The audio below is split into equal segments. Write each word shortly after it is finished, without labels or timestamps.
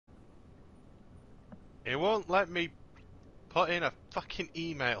It won't let me put in a fucking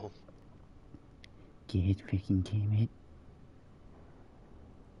email. Get freaking damn it.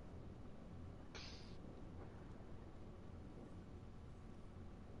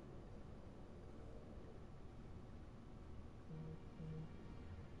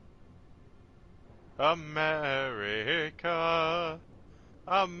 America,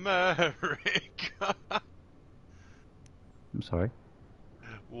 America. I'm sorry.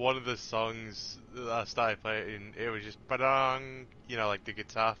 One of the songs that I started playing, it was just ba-dong, you know, like the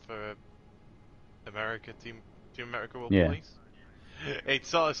guitar for America, Team America World Yeah. Police. It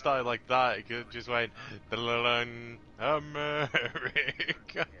sort of started like that. It just went da-la-lan,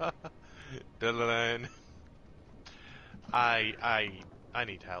 America, da-la-lan. I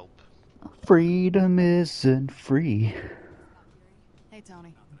need help. Freedom isn't free. Hey,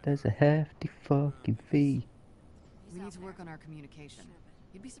 Tony. There's a hefty fucking fee. We need to work on our communication.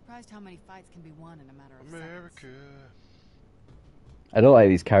 You'd be surprised how many fights can be won in a matter of America. seconds. I don't like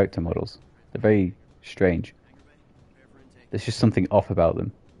these character models. They're very strange. There's just something off about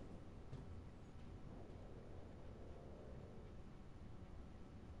them.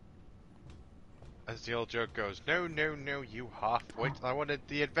 As the old joke goes, no, no, no, you half-wit. I wanted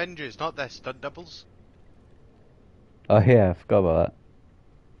the Avengers, not their stunt doubles. Oh yeah, I forgot about that.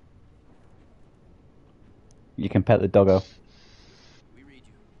 You can pet the doggo. We read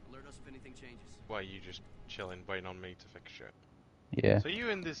you. Alert us if anything changes. Why are you just chilling, waiting on me to fix shit? Yeah. So you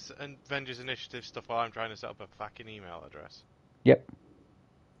in this Avengers Initiative stuff while I'm trying to set up a fucking email address? Yep.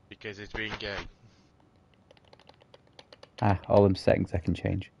 Because it's being gay. Ah, all them settings I can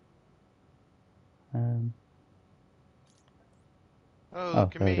change. Oh, Oh,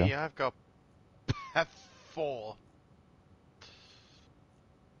 look at there we me, go. I've got F4.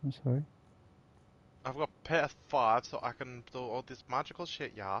 I'm sorry. I've got PS5 so I can do all this magical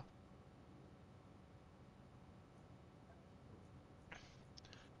shit, yeah.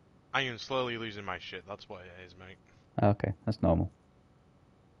 I am slowly losing my shit, that's what it is, mate. Okay, that's normal.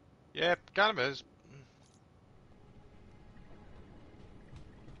 Yep, kind of is.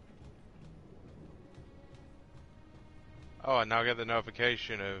 Oh, I now get the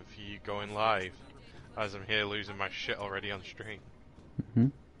notification of you going live, as I'm here losing my shit already on stream. Mm-hmm.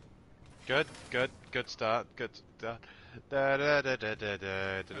 Good start, good start.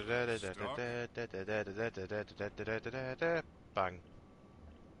 Bang.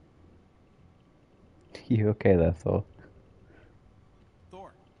 You okay there, Thor?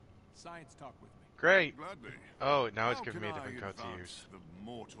 Thor, science talk with me. Great. Gladly. Oh, now it's How giving can me a I different code to advance use. the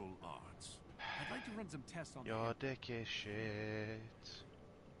mortal arts? I'd like to run some tests on Your the dick is shit.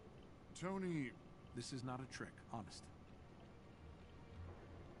 Tony, This is not a trick, honest.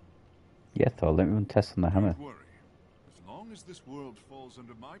 Yeah, Thor, let me run tests on the hammer. don't worry. As long as this world falls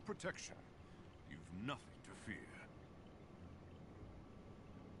under my protection, you've nothing to fear.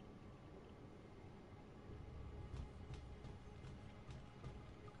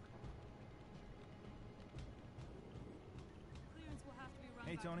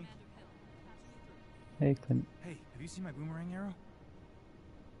 Hey, Tony. Hey, Clint. Hey, have you seen my boomerang arrow?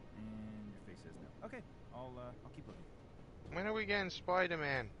 And your face says no. Okay, I'll keep looking. When are we getting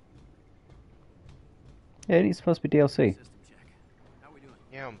Spider-Man? Yeah, it's supposed to be DLC. System check. How we doing?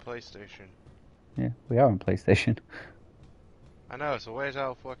 Yeah, on PlayStation. Yeah, we are on PlayStation. I know, so where's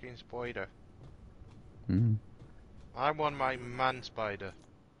our fucking spider? Mm. I want my man spider.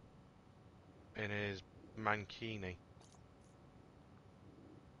 In his mankini.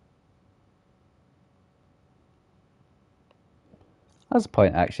 That's a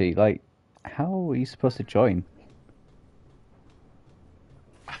point, actually. Like, how are you supposed to join?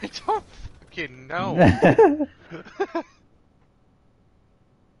 I don't fucking know.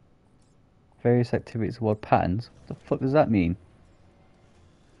 Various activities award patterns? What the fuck does that mean?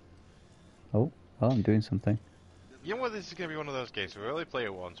 Oh, I'm doing something. You know what, this is going to be one of those games, we only play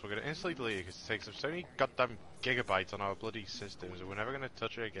it once, we're going to instantly delete it because it takes up so many goddamn gigabytes on our bloody systems and we're never going to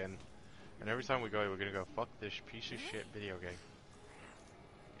touch it again. And every time we go, we're going to go, fuck this piece of shit video game.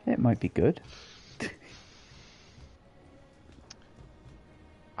 It might be good.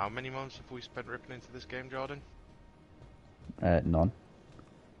 How many months have we spent ripping into this game, Jordan? None.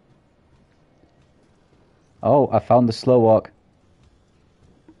 Oh, I found the slow walk.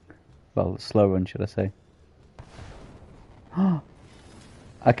 Well, slow run, should I say.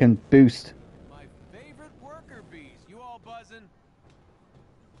 I can boost. My favorite worker bees. You all buzzing?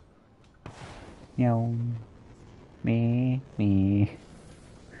 Meow. Me.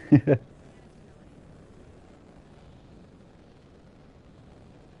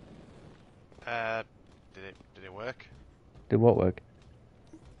 Did it work? Did what work?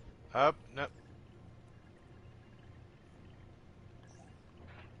 Oh, no.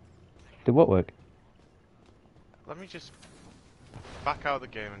 Did what work? Let me just back out of the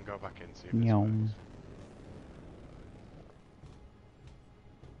game and go back in, see if this Yum. works.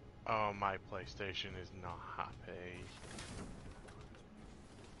 Oh, my PlayStation is not happy.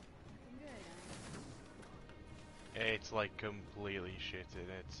 It's like completely shitting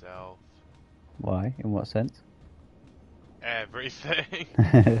itself. Why? In what sense? Everything.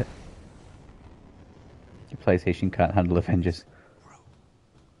 Your PlayStation can't handle Avengers.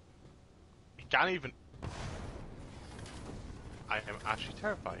 You can't even. I am actually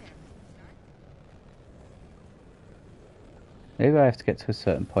terrified. Maybe I have to get to a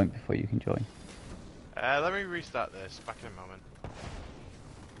certain point before you can join. Let me restart this. Back in a moment.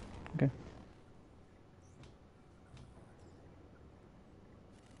 Okay.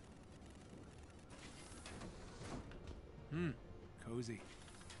 Cozy.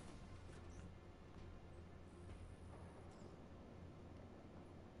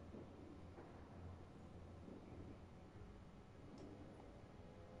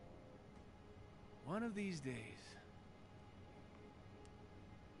 One of these days.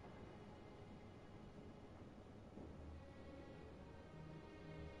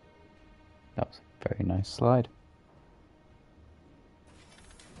 That was a very nice slide.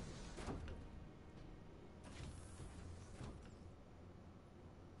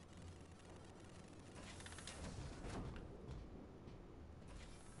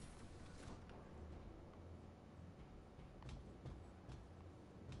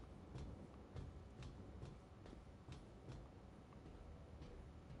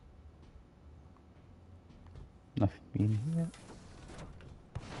 Nothing being here.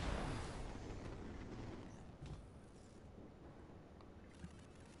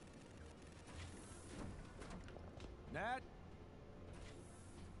 Nat?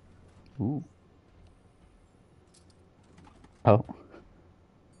 Ooh. Oh.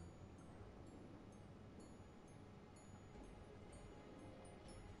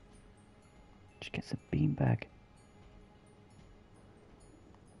 She gets a beanbag.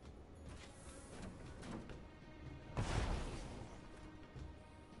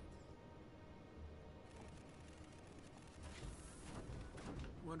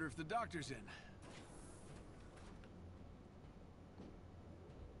 Wonder if the doctor's in.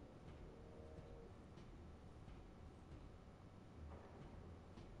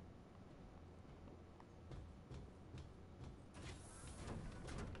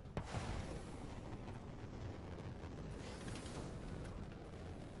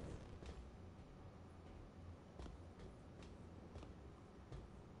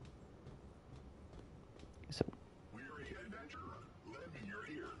 So, Weary adventurer, lend me your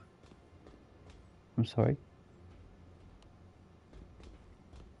ear. I'm sorry.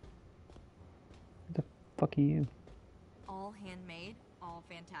 Who the fuck are you? All handmade, all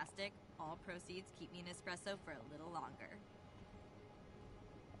fantastic, all proceeds keep me an espresso for a little longer.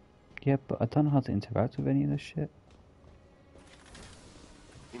 Yeah, but I don't know how to interact with any of this shit.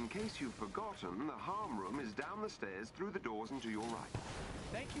 In case you've forgotten, the harm room is down the stairs through the doors and to your right.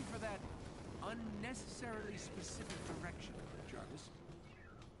 Thank you for that unnecessarily specific direction, Jarvis.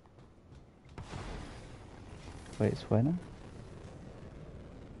 Wait, it's where now?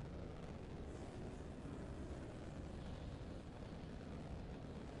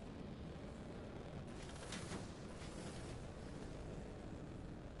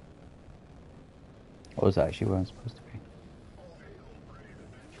 Or was that actually where I'm supposed to be?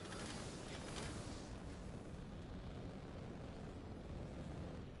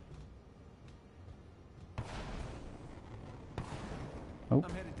 Oh.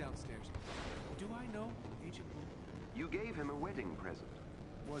 I'm headed downstairs. Do I know Agent Wu? You gave him a wedding present.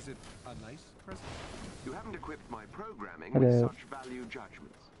 Was it a nice present? You haven't equipped my programming Hello. with such value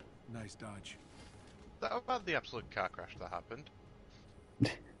judgments. Nice dodge. That about the absolute car crash that happened.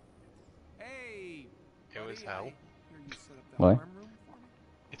 Hey! It was buddy, hell. I hear you set up the Why? harm room for me?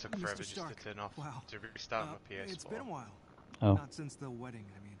 It took Mr. forever just Stark. to turn off, Wow. to restart my PS4. It's been a while. Oh. Not since the wedding,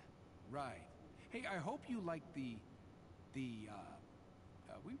 I mean. Right. Hey, I hope you like the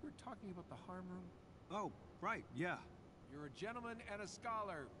we were talking about the harm room. Oh, right, yeah. You're a gentleman and a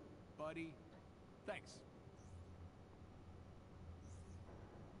scholar, buddy. Thanks.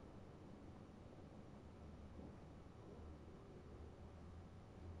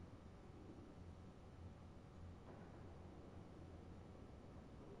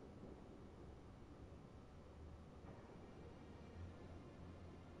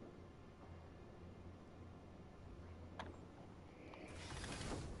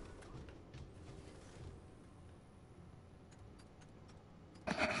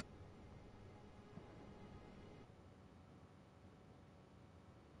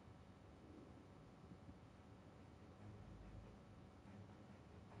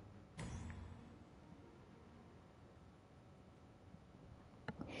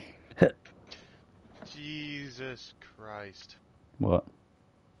 Jesus Christ. What?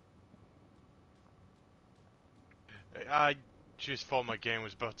 I just thought my game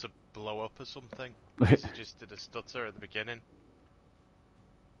was about to blow up or something. Because it just did a stutter at the beginning.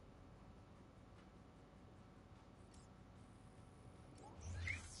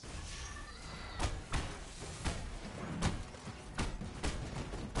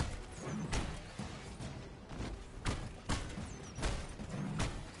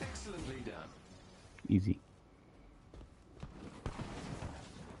 Excellently done. Easy.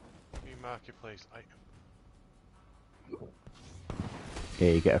 New marketplace item. Yeah,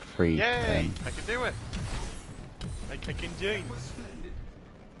 you get a free. Yay! I can do it! I can do it!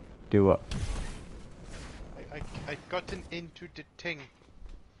 Do what? I gotten into the thing.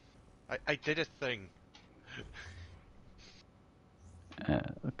 I did a thing.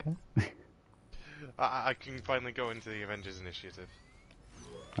 Okay. I can finally go into the Avengers initiative.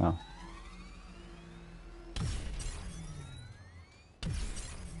 Oh.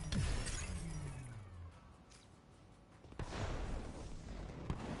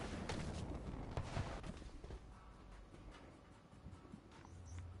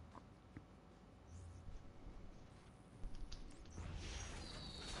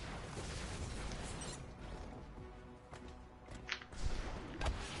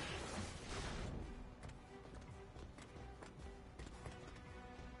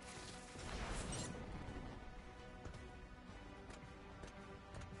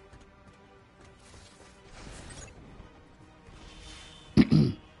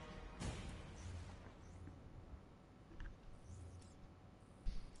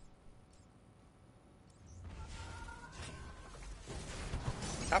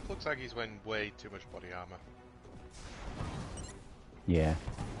 Cap looks like he's wearing way too much body armor. Yeah.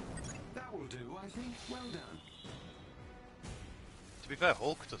 That will do, I think. Well done. To be fair,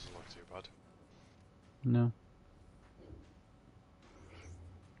 Hulk doesn't look too bad. No.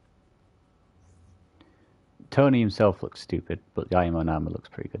 Tony himself looks stupid, but the Iron Man armor looks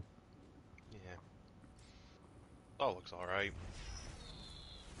pretty good. Yeah. That looks alright.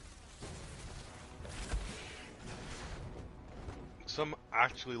 Some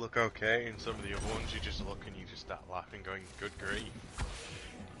actually look okay, and some of the other ones you just look and you just start laughing going, good grief.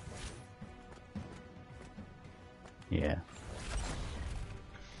 Yeah.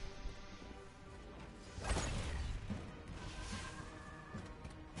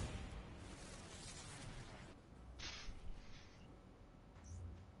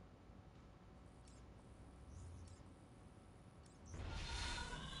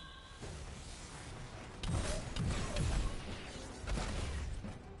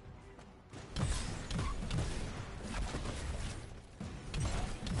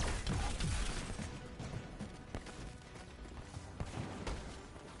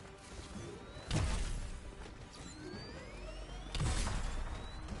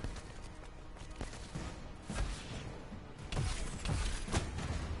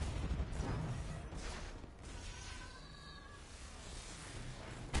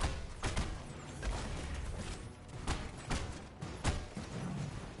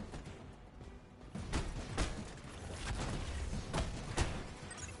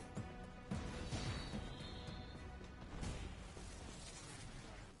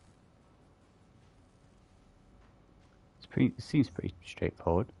 It seems pretty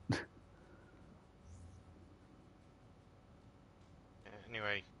straightforward.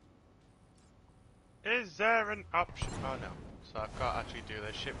 Anyway. Is there an option? Oh no. So I've got to actually do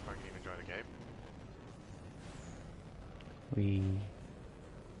this shit before I can even join the game. We...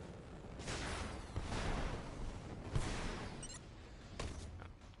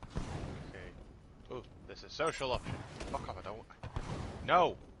 Okay. Oh, there's a social option. Fuck off, I don't...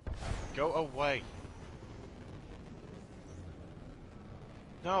 No! Go away!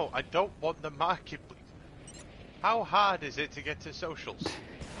 No, I don't want the marketplace. How hard is it to get to socials?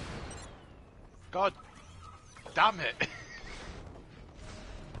 God damn it!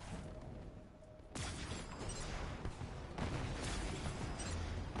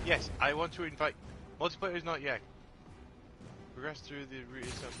 Yes, I want to invite... Multiplayer is not yet. Progress through the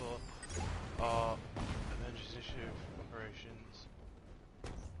reassemble Avengers Initiative operations.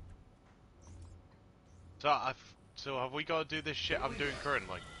 So have we got to do this shit I'm doing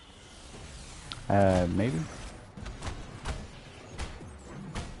currently? Maybe?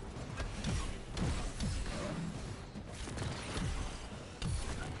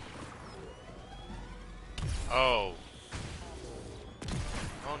 Oh.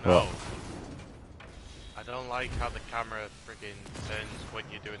 Oh no. What? I don't like how the camera friggin' turns when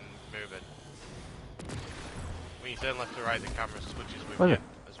you're doing moving. When you turn left to right, the camera switches with Was you it?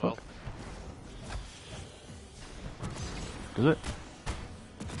 as fuck? Well, Does it?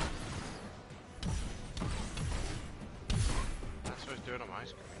 that's what it's doing on my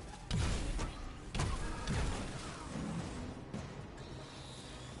screen.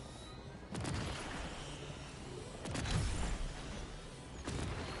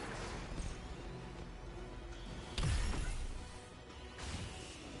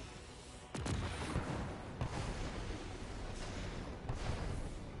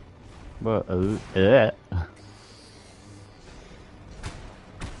 But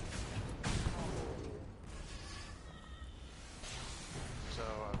So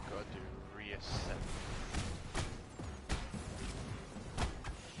I've got to reset.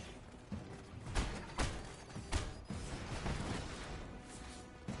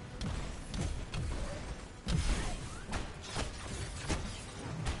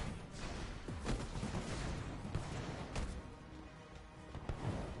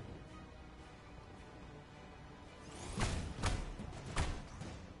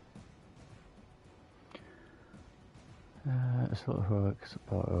 Assault heroic,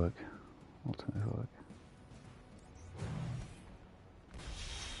 support heroic, ultimate heroic.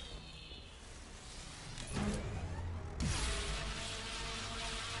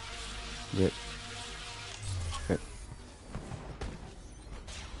 Rip. Rip.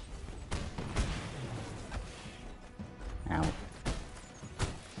 Ow.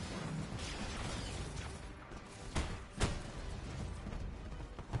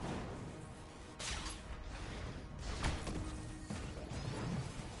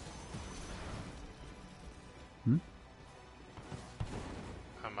 Hmm?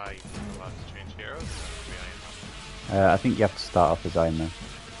 Am I allowed to change heroes? Or be Iron Man? I think you have to start off as Iron Man.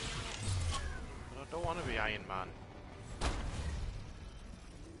 But I don't want to be Iron Man.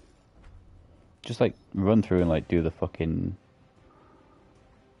 Just like run through and like do the fucking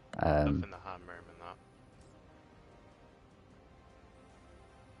Stuff in the hammer and that.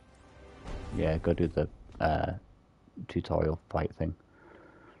 yeah, go do the tutorial fight thing.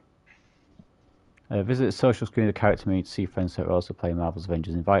 Visit the social screen of the character menu to see friends that are also playing Marvel's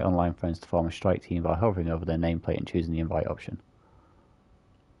Avengers. Invite online friends to form a strike team by hovering over their nameplate and choosing the invite option.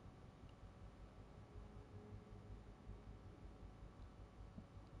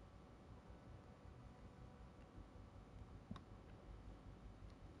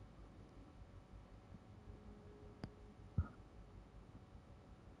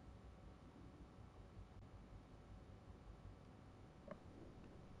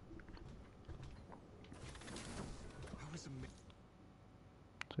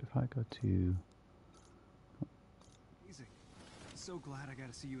 So if I go to... Easy. So glad I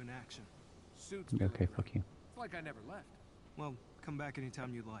got to see you in action. Suits. Okay, fuck you. It's like I never left. Well, come back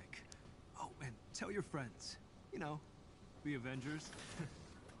anytime you like. Oh, and tell your friends. You know, the Avengers.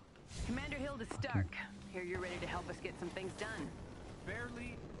 Commander Hilda Stark. Here you're ready to help us get some things done.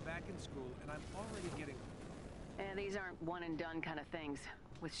 Barely back in school, and I'm already getting. And these aren't one-and-done kind of things.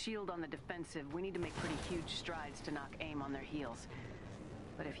 With S.H.I.E.L.D. on the defensive, we need to make pretty huge strides to knock AIM on their heels.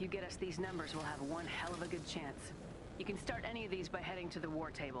 But if you get us these numbers, we'll have one hell of a good chance. You can start any of these by heading to the war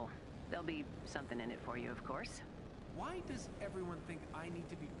table. There'll be something in it for you, of course. Why does everyone think I need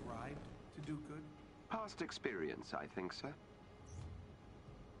to be bribed to do good? Past experience, I think, sir.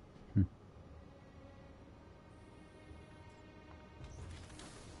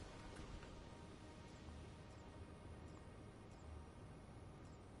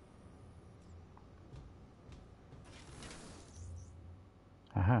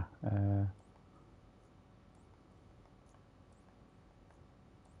 Aha.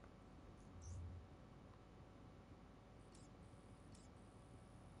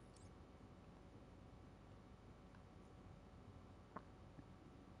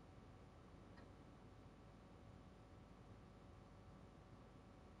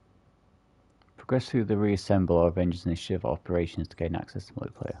 Progress through the reassemble or Avengers Initiative operations to gain access to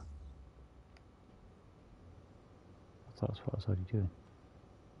multiplayer. I thought that's what I was already doing.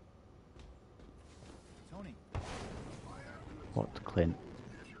 Tony. What, Clint?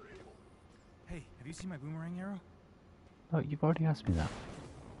 Hey, have you seen my boomerang arrow? Oh, you've already asked me that.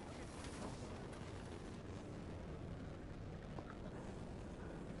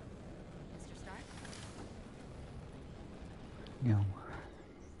 Mr. Stark? No.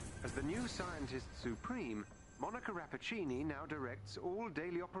 As the new Scientist Supreme, Monica Rappaccini now directs all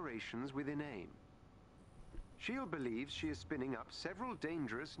daily operations within AIM. S.H.I.E.L.D. believes she is spinning up several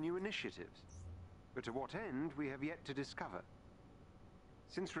dangerous new initiatives, but to what end we have yet to discover.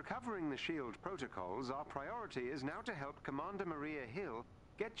 Since recovering the S.H.I.E.L.D. protocols, our priority is now to help Commander Maria Hill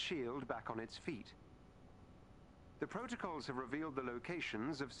get S.H.I.E.L.D. back on its feet. The protocols have revealed the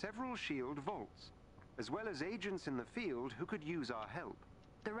locations of several SHIELD vaults, as well as agents in the field who could use our help.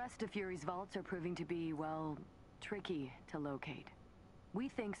 The rest of Fury's vaults are proving to be, well, tricky to locate. We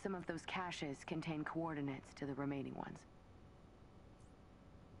think some of those caches contain coordinates to the remaining ones.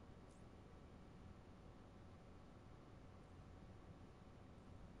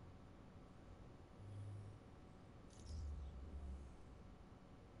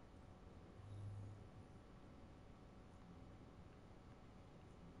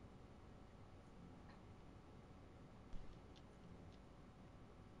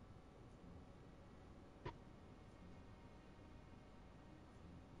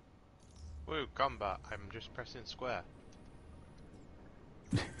 Woo, combat. I'm just pressing square.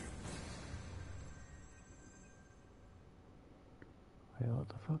 Wait, what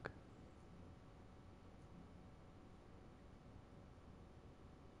the fuck?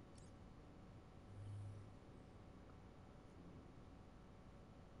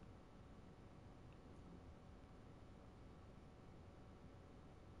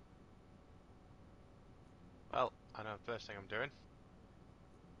 Well, I know the first thing I'm doing.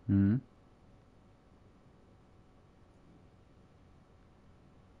 Hmm.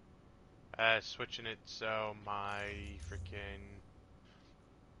 Switching it so my freaking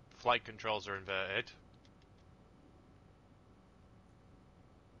flight controls are inverted.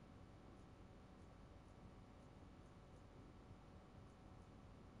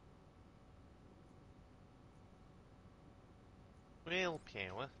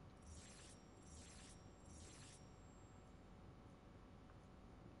 Willpower.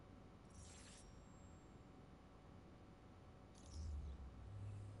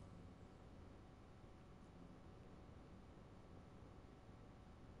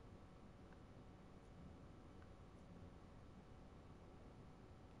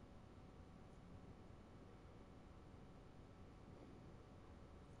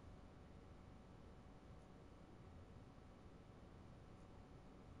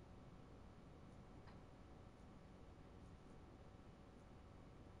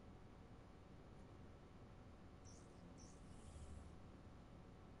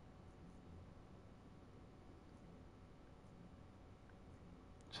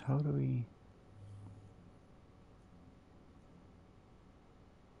 So how do we...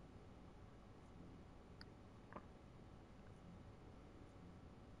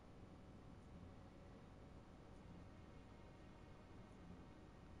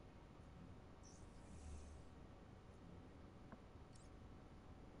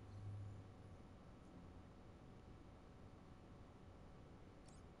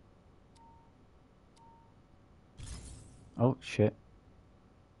 Oh, shit.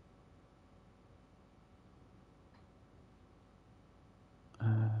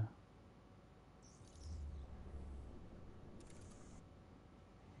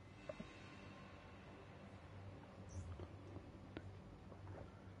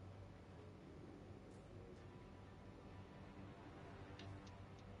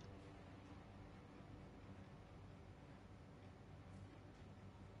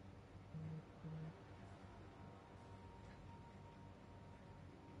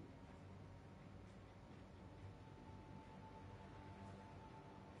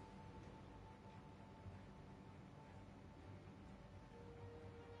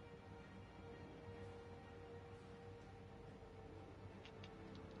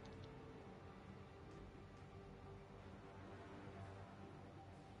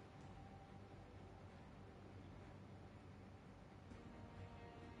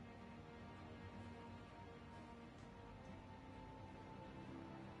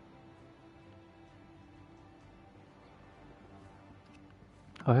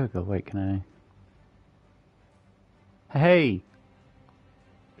 Oh, here we go. Wait, can I... Hey!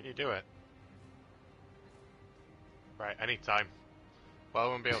 Can you do it? Right, anytime. Well, I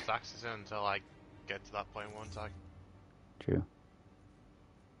won't be able to access it until I get to that point, won't I? True.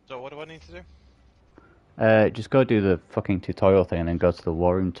 So what do I need to do? Just go do the fucking tutorial thing and then go to the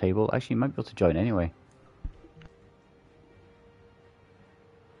war room table. Actually, you might be able to join anyway.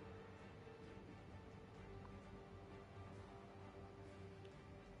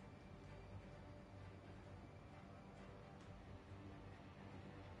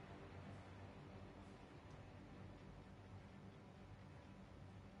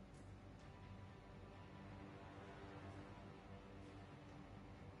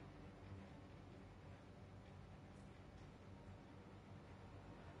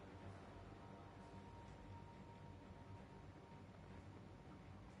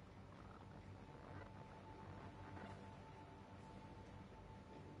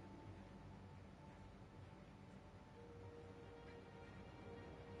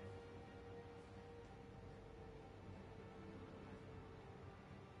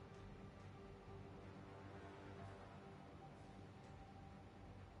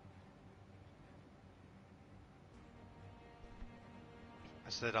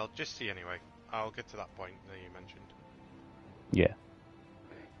 said I'll just see anyway. I'll get to that point that you mentioned. Yeah.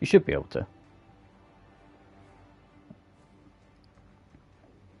 You should be able to.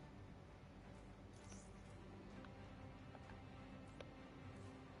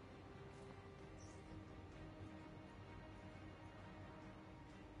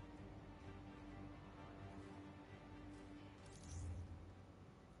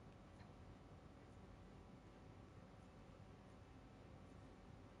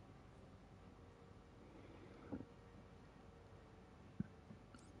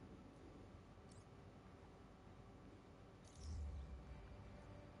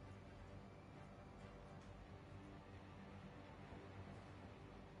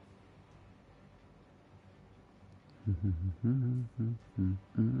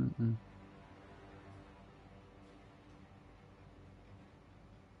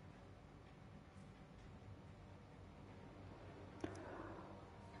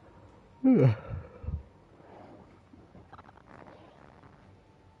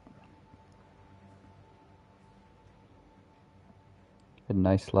 A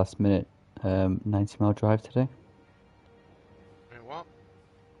nice last minute 90-mile drive today. Wait, what?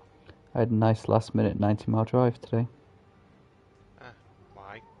 I had a nice last minute 90-mile drive today.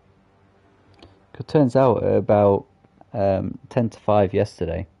 Why? It turns out at about 10 to 5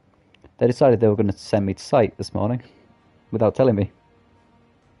 yesterday, they decided they were going to send me to site this morning without telling me.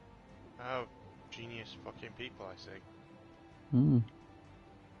 Oh, genius fucking people, I see. Mm.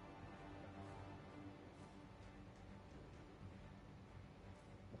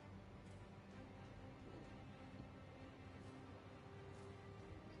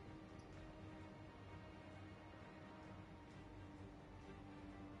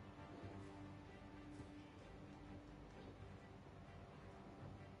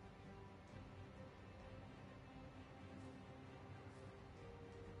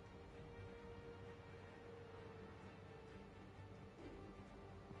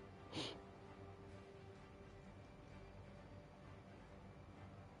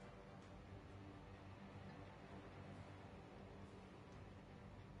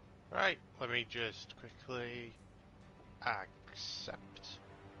 Right, let me just quickly accept.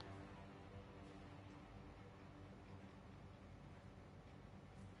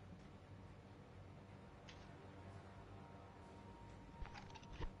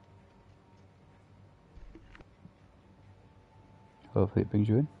 Hopefully it brings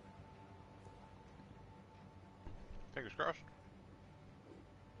you in. Fingers crossed.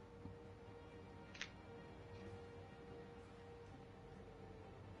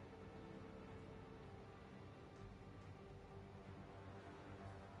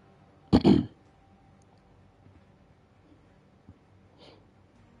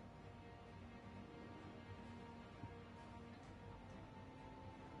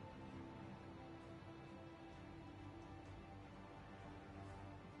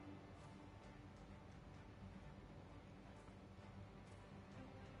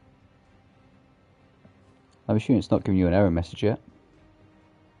 I'm assuming it's not giving you an error message yet.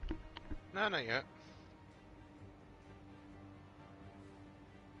 No, not yet.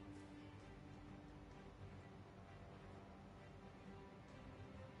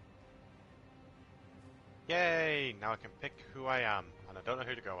 Yay! Now I can pick who I am, and I don't know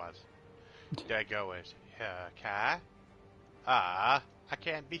who to go as. Do I go as car? I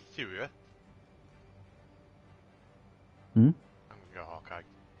can't be through. Hmm? I'm gonna go Hawkeye.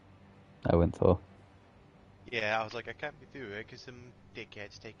 I went Thor. Yeah, I was like, I can't be through it because some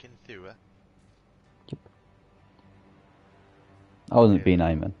dickhead's taken through it. Yep. I wasn't Yeah. being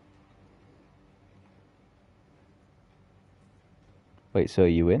Iron Man. Wait, so are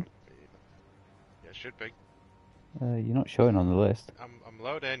you in? Yeah, should be. You're not showing on the list. I'm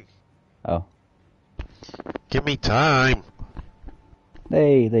loading. Oh. Give me time.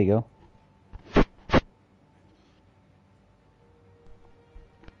 Hey, there you go.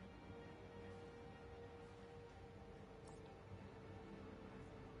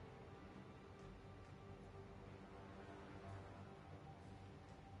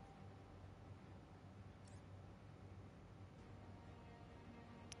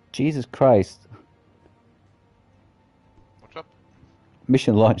 Jesus Christ. What's up?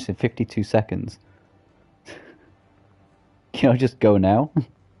 Mission launched in 52 seconds. Can I just go now?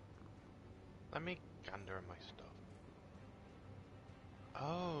 Let me gander in my stuff.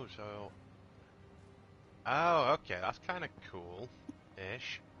 Oh, so... Oh, okay, that's kind of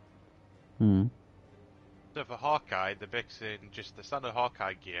cool-ish. Hmm. So for Hawkeye, they're mixing just the standard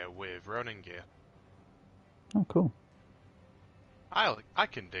Hawkeye gear with Ronin gear. Oh, cool. I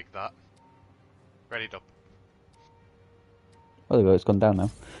can dig that. Ready up. Oh, there we go, it's gone down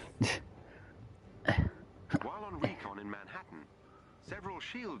now. While on recon in Manhattan, several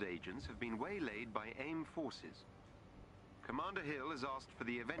SHIELD agents have been waylaid by AIM forces. Commander Hill has asked for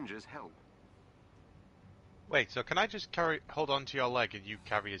the Avengers' help. Wait, so can I just hold on to your leg and you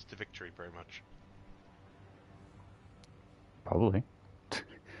carry us to victory, pretty much? Probably.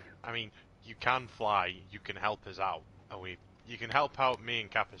 I mean, you can fly, you can help us out, and you can help out me and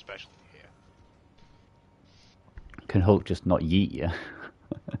Cap especially here. Can Hulk just not yeet you?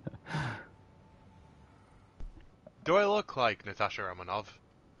 Do I look like Natasha Romanoff?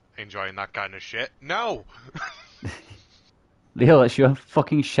 Enjoying that kind of shit? No! Leo, that's your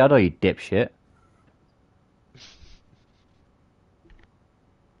fucking shadow, you dipshit.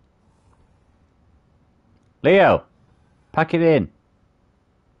 Leo! Pack it in.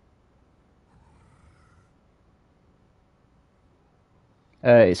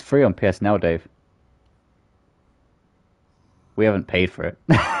 It's free on PS Now, Dave. We haven't paid for it.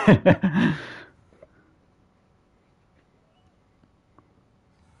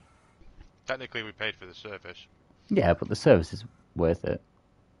 Technically, we paid for the service. Yeah, but the service is worth it.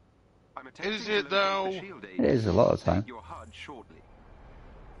 Is it though? It is a lot of time.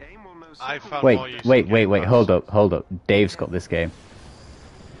 I found more use in Game Pass. Hold up. Dave's got this game.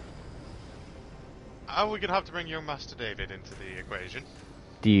 Are we gonna have to bring young Master David into the equation?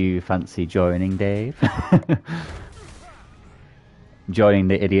 Do you fancy joining, Dave? Joining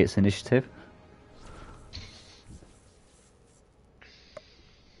the Idiots Initiative?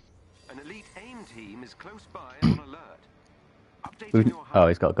 An elite AIM team is close by and on alert. Updating your Oh,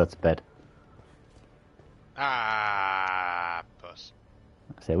 he's got to go to bed. Ah, puss.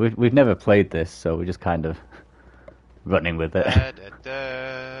 So we've never played this, so we're just kind of running with it. Da,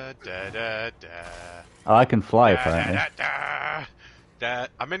 da, da, da, da. Oh, I can fly apparently.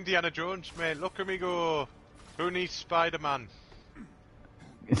 I'm Indiana Jones, mate. Look at me go. Who needs Spider-Man?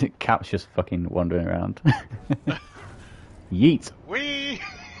 Cap's just fucking wandering around. Yeet. Whee!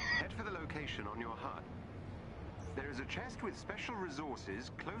 Head for the location on your HUD. There is a chest with special resources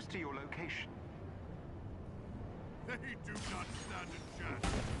close to your location. They do not stand a chance.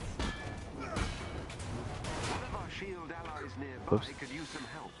 One of our SHIELD allies nearby Oops. could use some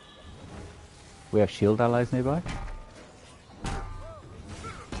help. We have shield allies nearby?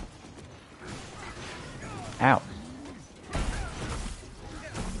 Ow.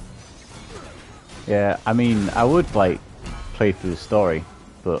 Yeah, I mean, I would, like, play through the story,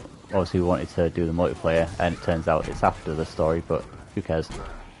 but obviously we wanted to do the multiplayer, and it turns out it's after the story, but who cares?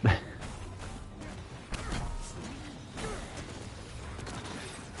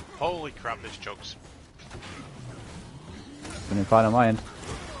 Holy crap, this chugs. Been fine on my end.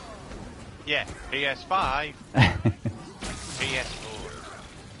 Yeah, PS5. PS4.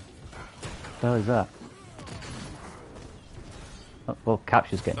 What the hell is that? Oh, well,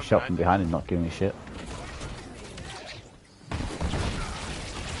 Cap's just getting shot from behind and not giving a shit.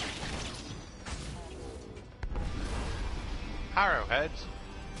 Arrowheads.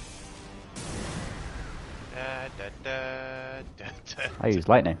 Da, da, da, da, da. I use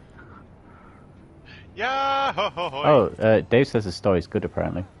lightning. Yeah! Ho, ho, ho. Oh, Dave says the story's good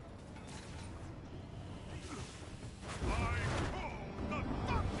apparently.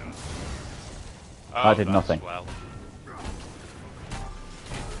 Oh, I did that's nothing. Well.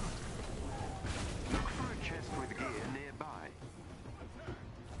 Look for a chest with gear nearby.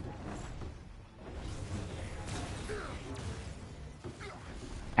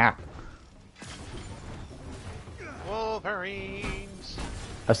 Ah. Wolverines.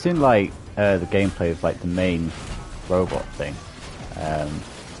 I've seen like the gameplay of like the main robot thing, and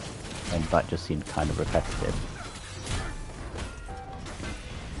that just seemed kind of repetitive.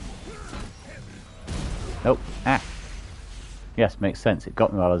 Nope. Ah. Yes, makes sense. It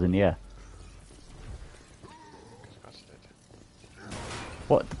got me while I was in the air.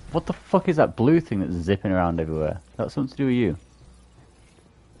 What the fuck is that blue thing that's zipping around everywhere? That's something to do with you.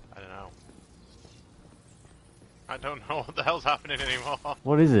 I don't know. I don't know what the hell's happening anymore.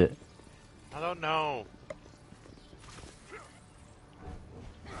 What is it? I don't know.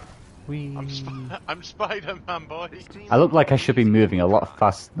 Whee. I'm Spider-Man, boy. I look like I should be moving a lot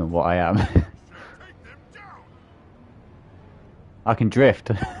faster than what I am. I can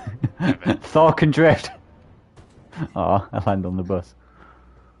drift. Thor can drift. Oh, I landed on the bus.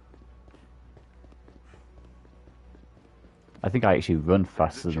 I think I actually run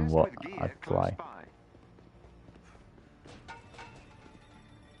faster than what I fly.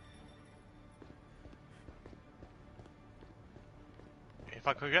 If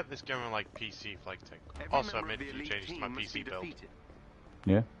I could get this going on like PC flight tech. Also, I made a few changes to my PC build.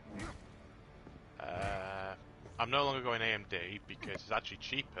 Yeah. I'm no longer going AMD because it's actually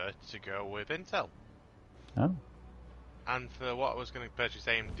cheaper to go with Intel. Oh. And for what I was going to purchase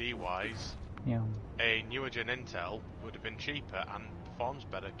AMD wise, Yeah. a newer gen Intel would have been cheaper and performs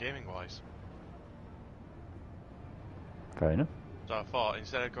better gaming wise. Fair enough. So I thought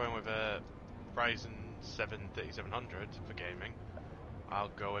instead of going with a Ryzen 7 3700 for gaming, I'll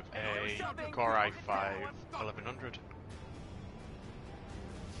go with a Core i5 1100.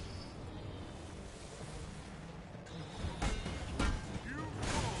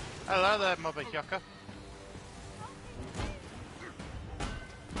 Hello there, Mother Yucca.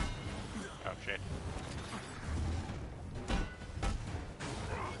 Oh shit.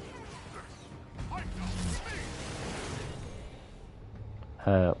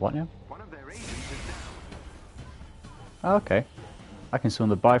 What now? One of their agents is down. Oh, okay. I can summon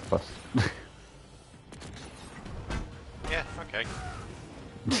the Bifrost. Yeah, okay.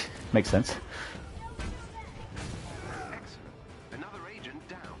 Makes sense. Excellent. Another agent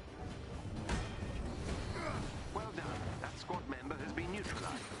down. Well done. That squad member has been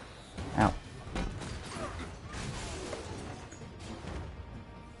neutralized. Ow.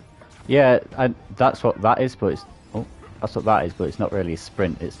 Yeah, that's what that is, but it's... Oh, that's what that is, but it's not really a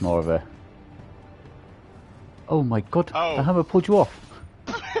sprint, it's more of a... Oh my god, Oh. the hammer pulled you off.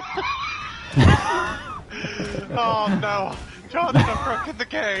 Oh no! Jordan, I've broken the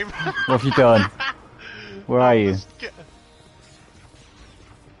game! What have you done? Where are you? Just get-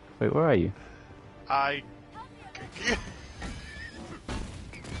 Wait, where are you? I...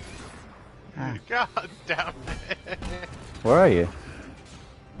 Ah. God damn it! Where are you?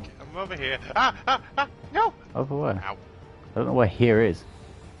 I'm over here. No! Over where? Ow. I don't know where here is.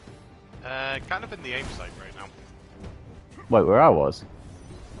 Kind of in the aim site right now. Wait, where I was?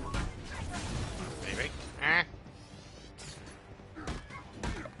 Maybe.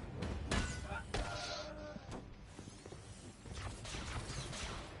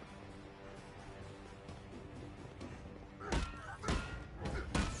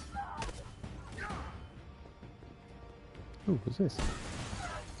 Ooh, what's this?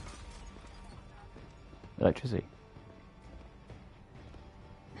 Electricity.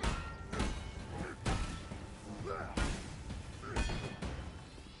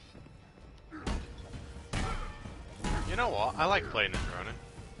 You know what? I like playing as Ronin.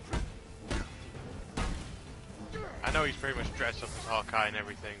 I know he's pretty much dressed up as Hawkeye and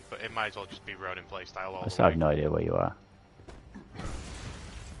everything, but it might as well just be Ronin playstyle all I the still have way. no idea where you are.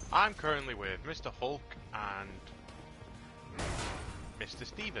 I'm currently with Mr. Hulk and Mr.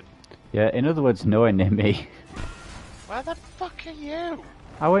 Steven. Yeah, in other words, nowhere near me. Where the fuck are you?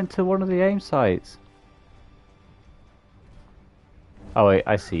 I went to one of the aim sites. Oh wait,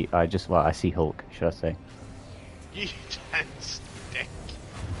 I see. I see Hulk, should I say? You dead stick.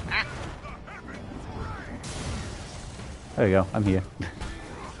 There we go, I'm here.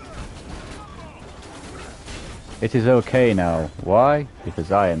 It is okay now. Why?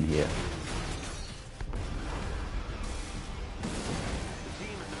 Because I am here.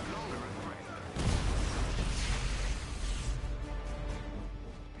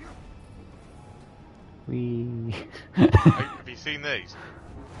 Wee. Have you seen these?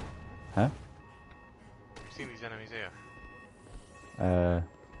 Huh? Have you seen these enemies here?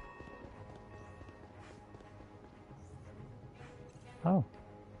 Oh.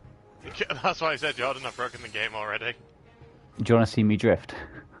 That's why I said, Jordan, I've broken the game already. Do you want to see me drift?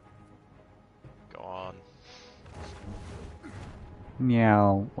 Go on.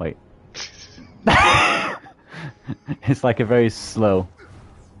 Meow. Wait. It's like a very slow.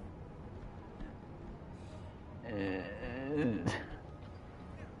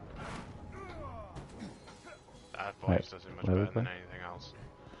 That voice Right, does it much where we better than going? anything else.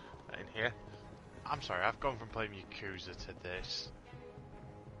 In here. I'm sorry, I've gone from playing Yakuza to this.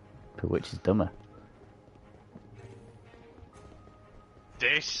 But which is dumber?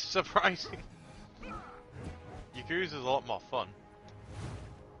 This surprising. Yakuza's a lot more fun.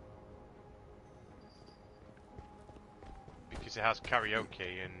 Because it has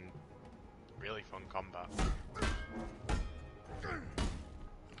karaoke and really fun combat.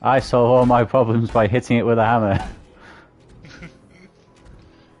 I solve all my problems by hitting it with a hammer.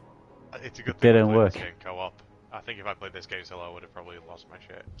 It's a good thing Didn't I played work. this game co-op. I think if I played this game solo, I would have probably lost my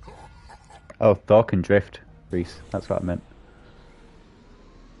shit. Oh, Thor can drift, Reese. That's what I meant.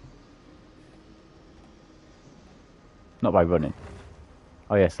 Not by running.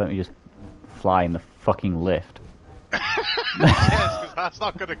 Oh yes, let me just fly in the fucking lift. Yes, because that's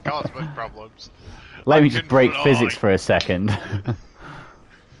not going to cause much problems. Let I me just can break fly. physics for a second.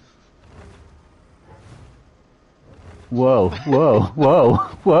 Whoa, whoa, whoa,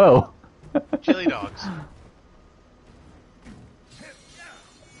 whoa. Chili dogs.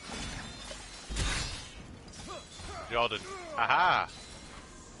 Jordan. Aha!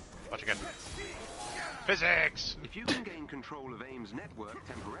 Watch again. Physics! If you can gain control of AIM's network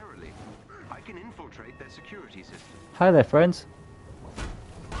temporarily, I can infiltrate their security system. Hi there, friends.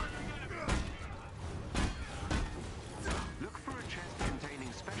 Look for a chest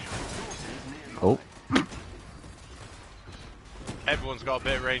containing special resources nearby. Oh. Everyone's got a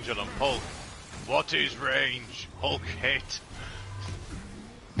bit of range on them. Hulk. What is range? Hulk hit.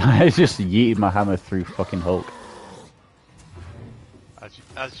 I just yeeted my hammer through fucking Hulk.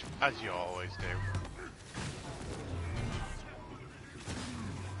 As you always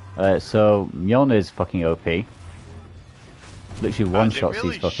do. So Mjolnir is fucking OP. Literally one-shots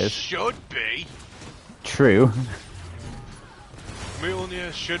really these fuckers. Should be. True.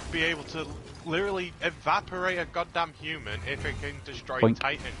 Mjolnir should be able to literally evaporate a goddamn human if it can destroy Boink.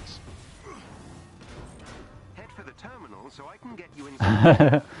 Titans. Head for the terminal so I can get you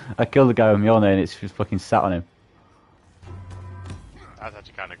inside. I killed the guy with Mjolnir and it's just fucking sat on him. That's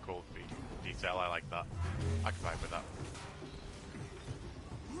actually kind of cool detail. I like that. I can vibe with that.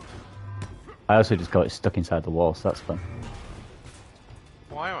 I also just got it stuck inside the wall, so that's fun.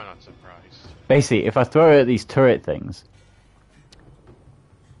 Why am I not surprised? Basically, if I throw it at these turret things,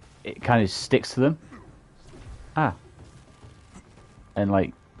 it kind of sticks to them. Ah. And,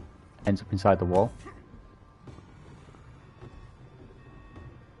 like, ends up inside the wall.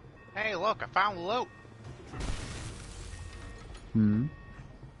 Hey, look, I found loot. Hmm.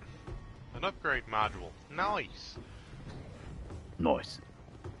 An upgrade module. Nice. Nice.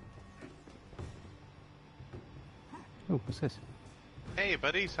 Oh, what's this? Hey,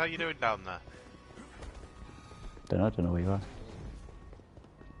 buddies, how you doing down there? Don't know where you are.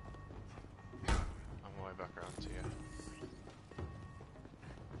 I'm way back around to you.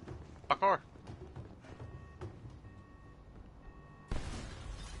 Parkour!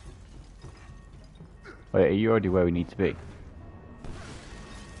 Wait, are you already where we need to be?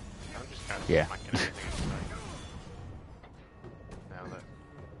 I'm just kind of Yeah. smacking everything in sight. Nailed it.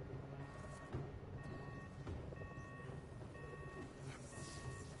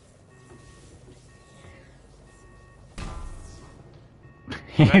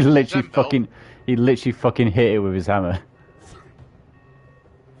 he literally fucking hit it with his hammer.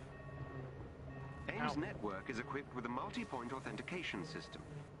 AIM's network is equipped with a multi-point authentication system.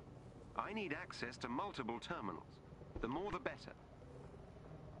 I need access to multiple terminals. The more the better.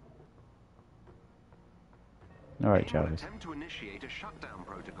 Alright, AIM will Jarvis. attempt to initiate a shutdown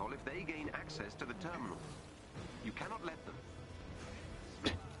protocol if they gain access to the terminals. You cannot let them.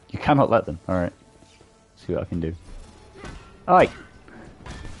 You cannot let them. Alright. See what I can do. Oi!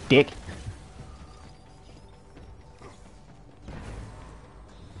 Dick!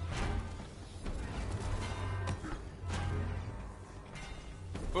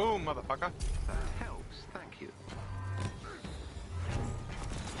 Boom, motherfucker. That helps, thank you.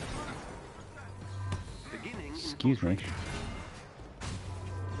 Beginning Excuse me. infiltration.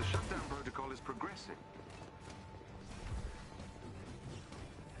 The shutdown protocol is progressing.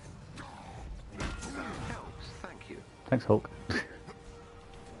 That helps, thank you. Thanks, Hulk.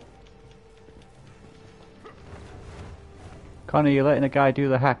 Connor, you're letting a guy do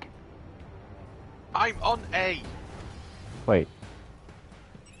the hack. I'm on A. Wait.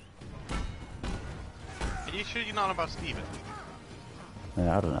 Are you sure you're not about Steven?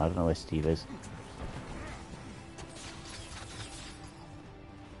 I don't know where Steve is.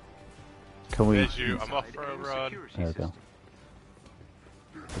 Can we... There's you, I'm off for a run. There we go.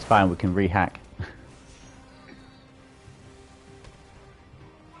 It's fine, we can re-hack.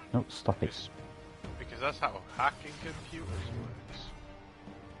 No, stop it. Because that's how hacking computers works.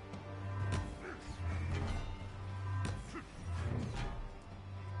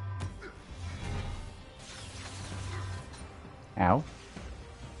 Ow.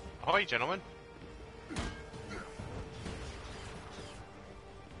 Ahoy, gentlemen.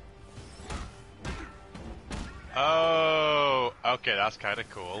 Oh, okay, that's kind of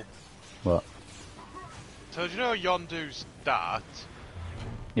cool. What? So, do you know Yondu's that?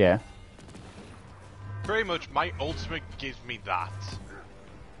 Yeah. Pretty much, my ultimate gives me that.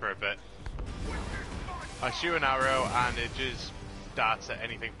 For a bit. I shoot an arrow and it just darts at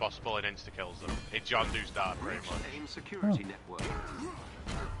anything possible and insta-kills them. It's Yondu's dart, pretty much. AIM security network.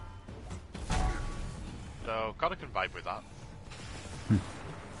 So, Conor can vibe with that.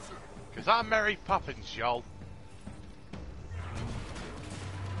 Because I'm Mary Poppins, y'all.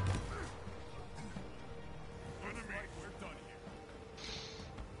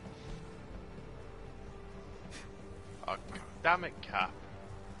 Oh, damn it, Cap.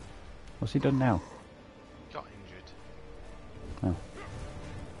 What's he done now? Got injured. Oh.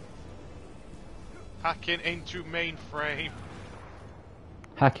 Hacking into mainframe.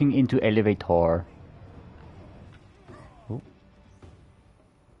 Hacking into elevator. Oh.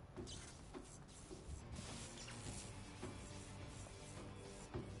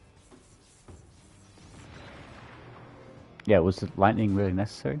 Yeah, was the lightning really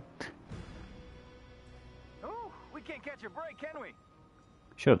necessary? Oh, we can't catch a break, can we?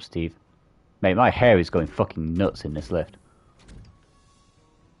 Shut up, Steve. Mate, my hair is going fucking nuts in this lift.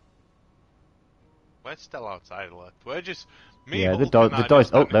 We're still outside the lift. We're just me. Yeah, the Hulk, and I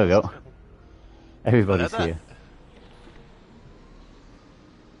door's. just Oh, there we go. still. Everybody's Whatever. here.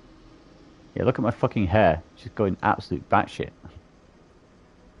 Yeah, look at my fucking hair. She's going absolute batshit.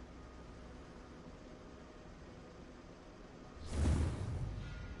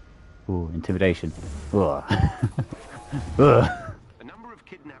 Ooh, intimidation. Ugh. Ugh. A number of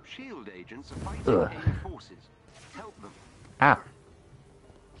kidnapped SHIELD agents are fighting Ugh. AIM forces. Help them. Ah!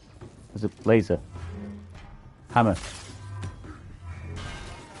 There's a laser. Hammer.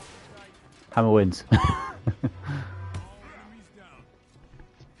 Hammer wins.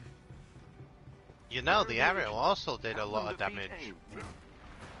 You know, the aerial also did a lot of damage.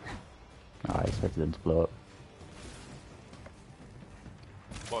 I expected them to blow up.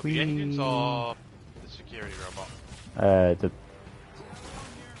 What, the engines or the security robot?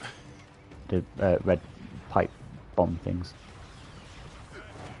 The red pipe bomb things.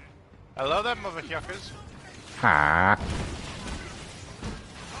 Hello there, motherfuckers. Ha!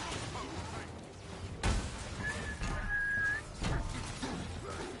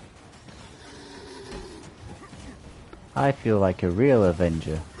 I feel like a real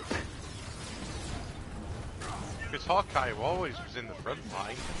Avenger. Because Hawkeye always was in the front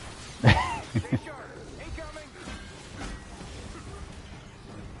line.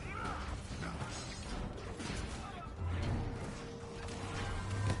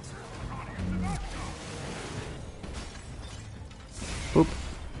 Oop.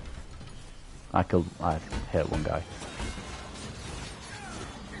 I hit one guy.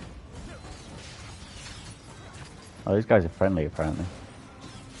 Oh, these guys are friendly apparently.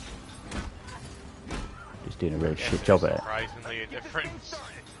 Just doing a really shit job at it. Surprisingly a difference.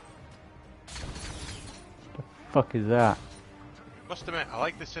 The fuck is that? Must admit, I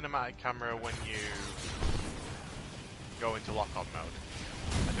like the cinematic camera when you go into lock-on mode.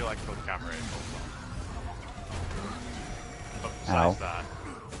 I do like the camera in full. But besides that.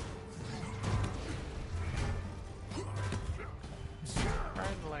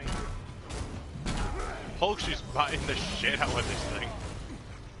 Friendly. Hulk's just batting the shit out of this thing.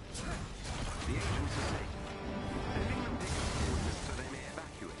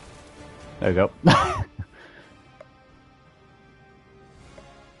 There we go.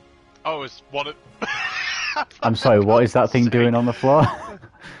 Oh, it's what it... I'm sorry, what is that thing doing on the floor?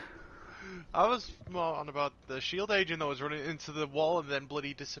 I was more on about the shield agent that was running into the wall and then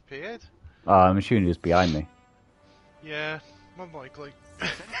bloody disappeared. Oh, I'm assuming it was behind me. Yeah, more likely.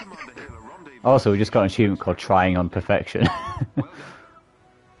 Also, we just got an achievement called Trying on Perfection.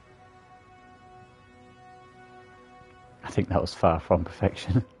 I think that was far from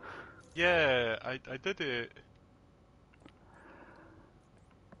perfection. Yeah, I did it.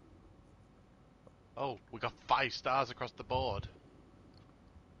 Oh, we got 5 stars across the board.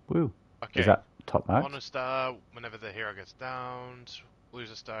 Woo. Okay. Is that top mark? 1 star whenever the hero gets downed. Lose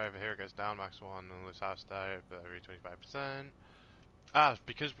a star if the hero gets down, max 1, and lose half star every 25%. Ah,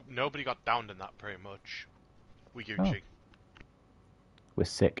 because nobody got downed in that pretty much. We Gucci. Oh. We're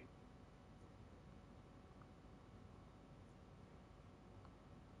sick.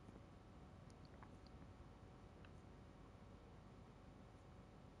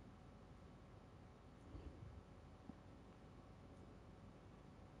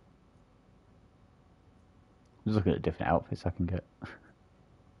 I'm just looking at different outfits I can get.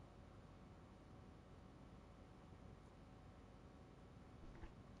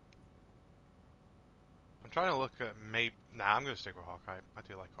 I'm trying to look at maybe... Nah, I'm going to stick with Hawkeye. I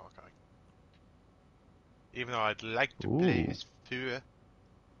do like Hawkeye. Even though I'd like to play as Fur.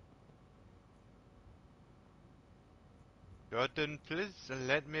 Jordan, please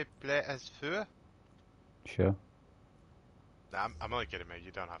let me play as Fur. Sure. Nah, I'm only kidding, mate.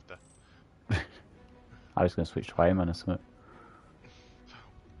 You don't have to. I was going to switch to Iron Man or something.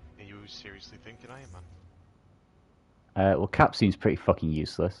 Are you seriously thinking Iron Man? Well, Cap seems pretty fucking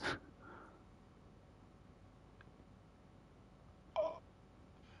useless. Oh,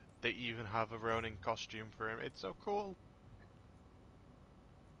 they even have a Ronin costume for him. It's so cool.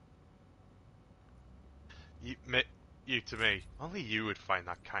 You to me. Only you would find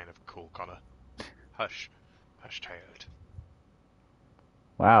that kind of cool, Connor. Hush. Hush, child.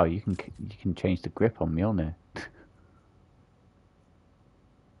 Wow, you can change the grip on Mjolnir.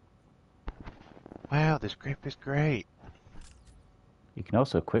 Wow, this grip is great. You can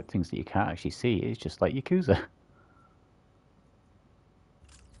also equip things that you can't actually see. It's just like Yakuza.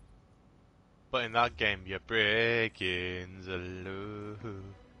 But in that game, you're breaking the law.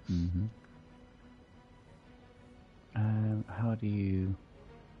 Mm-hmm. How do you...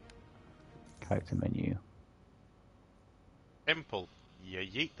 Character menu. Impulse. You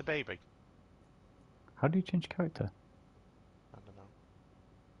yeet the baby. How do you change character? I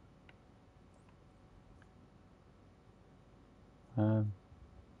don't know.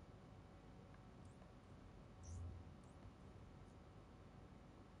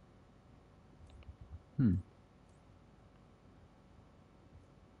 Hmm.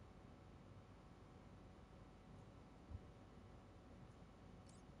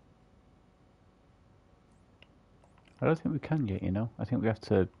 I don't think we can yet, you know? I think we have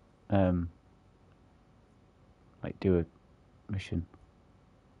to, like, do a mission.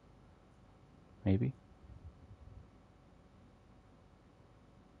 Maybe?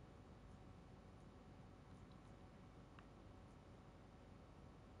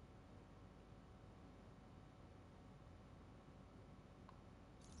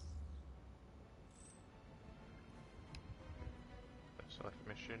 Select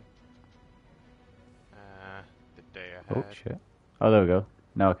mission. The day Oh, ahead. shit. Oh, there we go.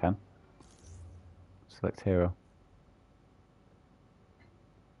 Now I can. Select hero.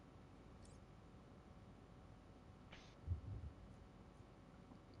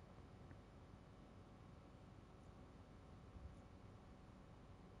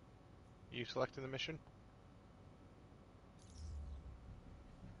 You selecting the mission?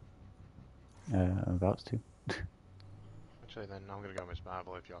 I'm about to. Actually, then I'm gonna go Miss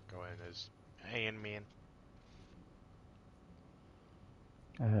Marvel if you're going as Iron Man.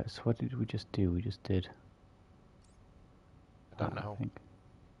 So what did we just do? We just did... I don't know. I think.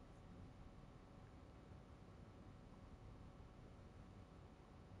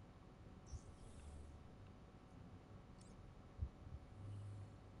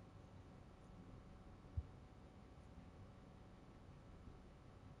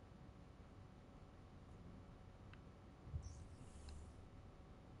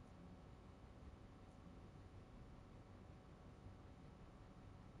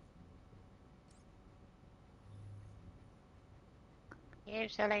 You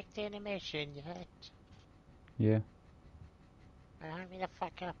selecting a mission yet? Yeah. Hurry the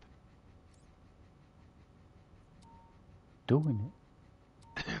fuck up. Doing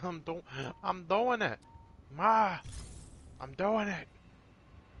it. I'm doing it. Ma, I'm doing it.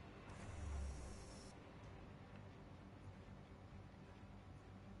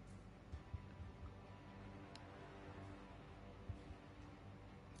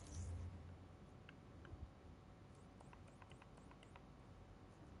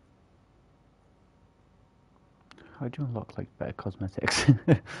 How do you unlock, like, better cosmetics?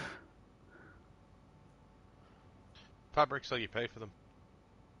 Fabrics, so you pay for them.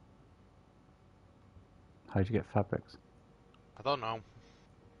 How'd you get fabrics? I don't know.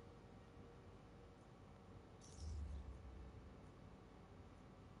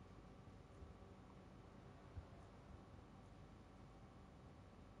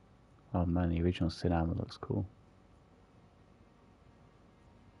 Oh man, the original Sin armor looks cool.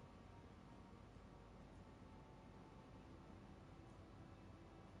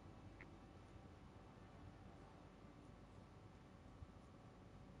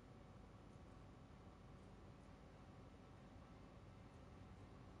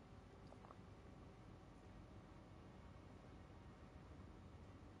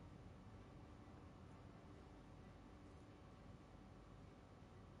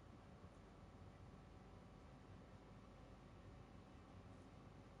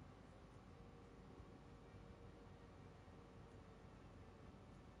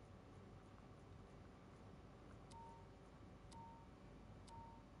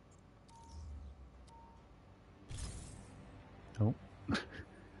 Oh.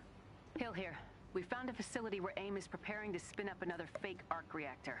 Hill here. We found a facility where AIM is preparing to spin up another fake arc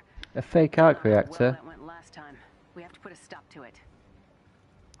reactor. A fake arc Well, reactor? that went last time. We have to put a stop to it.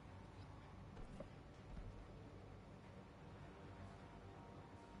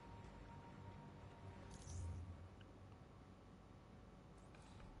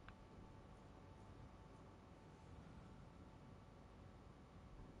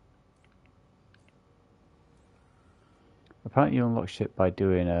 Apparently you unlock shit by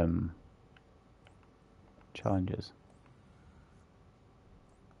doing challenges.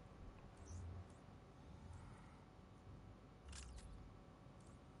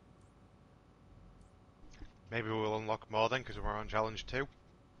 Maybe we'll unlock more then, because we're on challenge 2.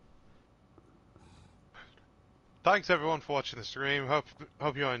 Thanks everyone for watching the stream. Hope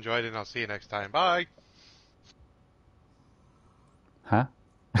you all enjoyed it, and I'll see you next time. Bye! Huh?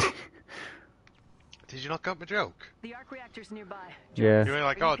 Did you not get my joke? The arc reactor's nearby. Yeah. You were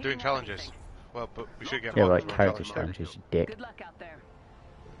like, Are you oh, doing picking up challenges. anything? Well, but we should get Yeah, more. like 'cause we're on character challenge challenges, you dick. Good luck out there.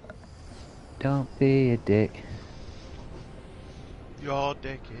 Don't be a dick. 2. Your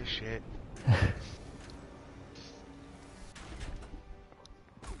dick is shit.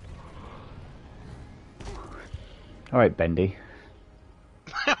 Alright, Bendy.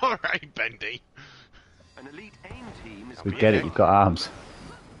 Alright, Bendy. An elite aim team is We get it, you've got arms.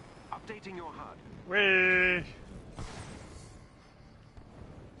 updating your HUD. Whee!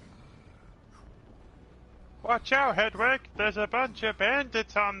 Watch out, Hedwig! There's a bunch of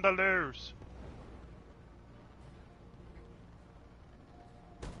bandits on the loose!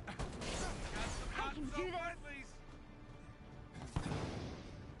 I can do this.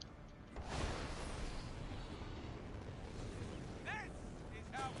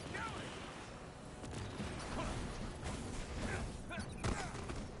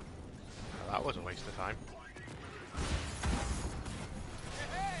 That was a waste of time.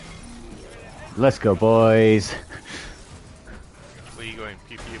 Let's go, boys. Where are you going?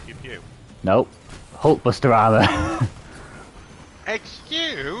 Pew pew pew pew. Nope. Hulkbuster armor.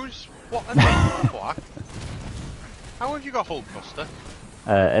 Excuse? What are they for? How have you got Hulkbuster?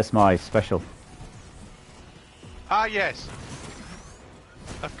 It's my special. Ah, yes.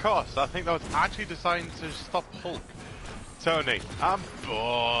 Of course, I think that was actually designed to stop Hulk. Tony, I'm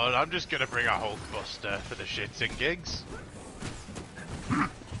bored. I'm just gonna bring a Hulkbuster for the shits and gigs.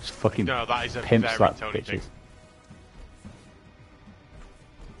 Just fucking No, that is a pimp very slap Tony bitches. thing.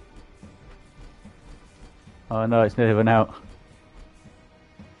 Oh no, it's nearly run out.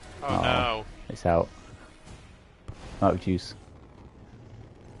 Oh no. It's out. Out of juice.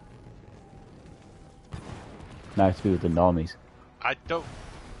 Now to be with the normies. I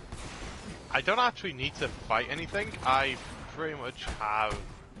don't actually need to fight anything. I pretty much have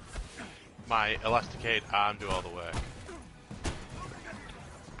my elasticated arm do all the work.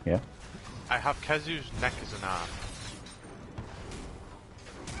 Yeah. I have Kezu's neck as an arm.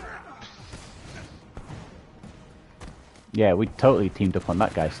 Yeah, we totally teamed up on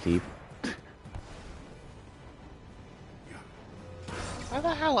that guy, Steve. Where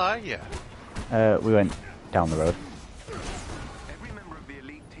the hell are you? We went down the road. Every member of the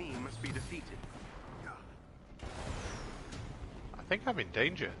elite team must be defeated. I think I'm in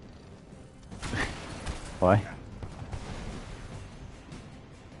danger. Why?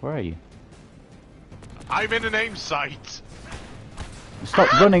 Where are you? I'm in an aim site!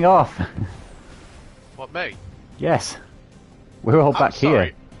 Stop running off! What, me? Yes. We're all back sorry.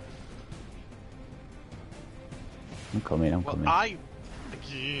 here. I'm coming, I'm Well, coming.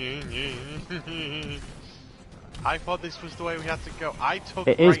 I thought this was the way we had to go. I took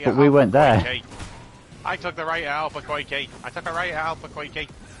It is, right but at we went there. Albuquerque. I took the right at Albuquerque. I took a right at Albuquerque.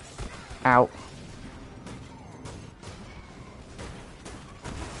 Ow.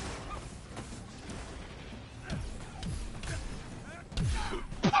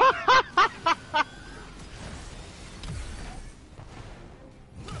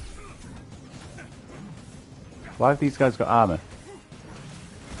 Why have these guys got armor?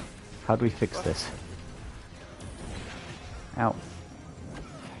 How do we fix this? Ow.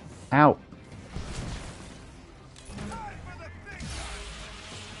 Ow.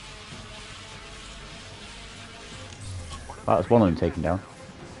 That was one of them taken down.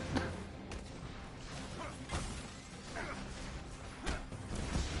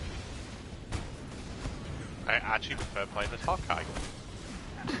 I actually prefer playing as Hawkeye.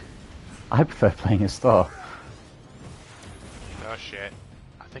 I prefer playing as Thor. Oh shit.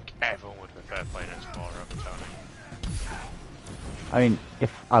 I think everyone would prefer playing as Thor over Tony. I mean,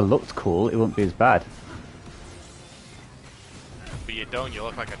 if I looked cool, it wouldn't be as bad. But you don't, you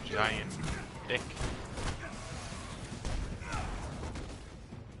look like a giant dick.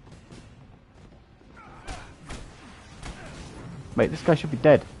 Wait, this guy should be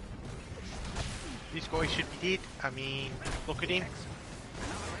dead. This guy should be dead. I mean, look at him.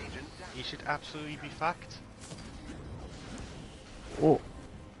 He should absolutely be fucked. Oh.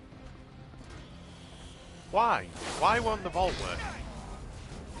 Why? Why won't the vault work?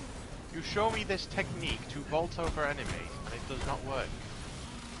 You show me this technique to vault over enemies, and it does not work.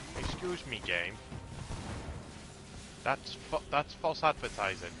 Excuse me, game. That's false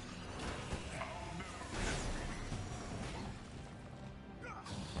advertising.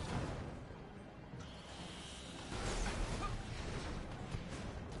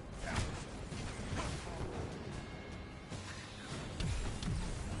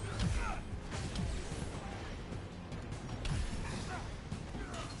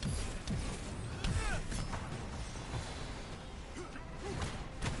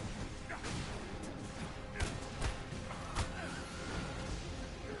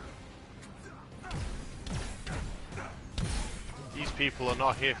 people are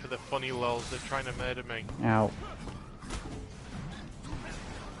not here for the funny lols, they're trying to murder me. Ow.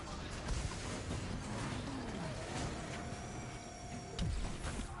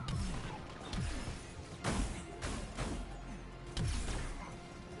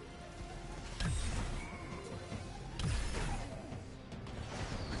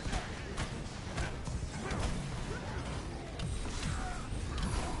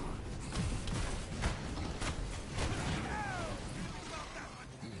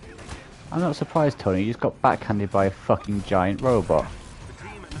 I'm not surprised, Tony. You just got backhanded by a fucking giant robot. The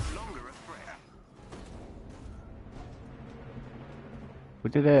team are no longer a threat. We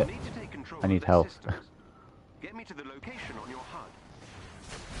did it. You need to take control I need of their help. systems. Get me to the location on your HUD.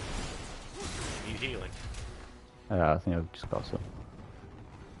 Need healing. I think I've just got some.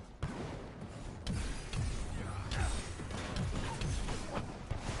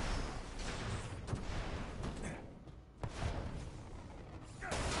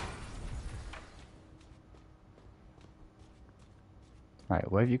 Right,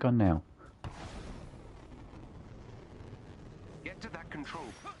 where have you gone now? Get to that control.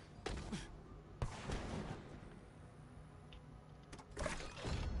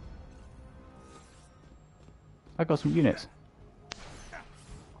 I got some units.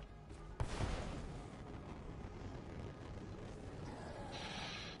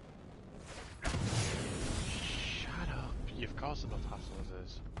 Shut up. You've caused enough hassle as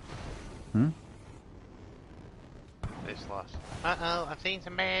is. Hmm? This last. Uh-oh, I've seen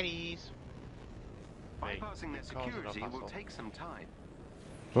some baddies. Hey, Bypassing their you've caused enough security will hassle. take some time.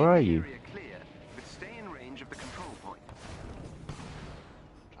 Where are Keep the you? area clear, but stay in range of the control point.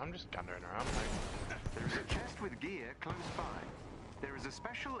 I'm just gandering around, mate. There is a chest with gear close by. There is a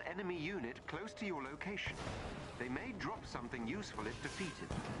special enemy unit close to your location. They may drop something useful if defeated.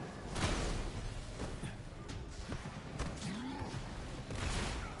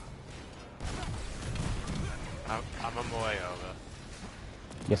 I'm on my way over.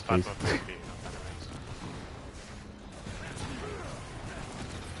 Yes, please. Bad one, beating up enemies.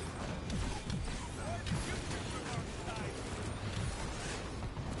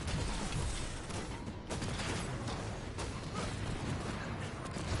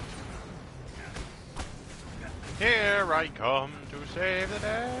 Here I come to save the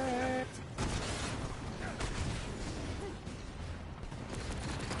day.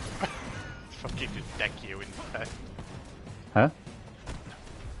 Fucking just deck you instead. Huh?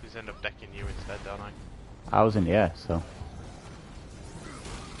 Just end up decking you instead, don't I? I was in the air, so.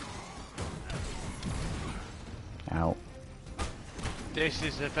 Ow. This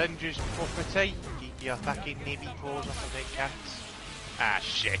is Avengers property. Keep your fucking nibby paws off of it, cats. Ah,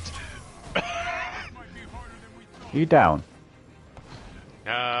 shit. Are you down?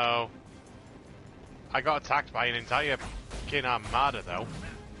 No. I got attacked by an entire fucking armada, though.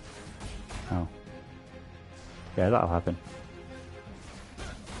 Oh. Yeah, that'll happen.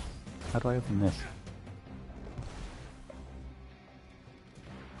 How do I open this?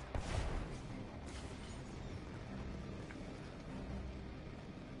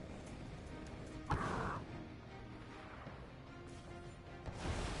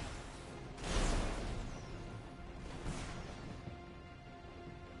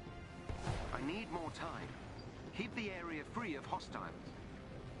 I need more time. Keep the area free of hostiles.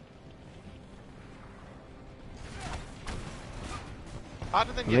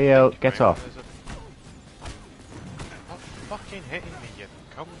 Harder than you Leo, think, get mate. off. There's a... Stop fucking hitting me, you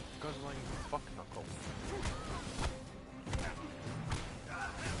cum guzzling fuck knuckle.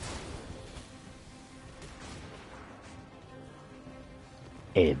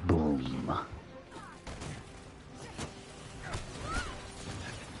 Boom.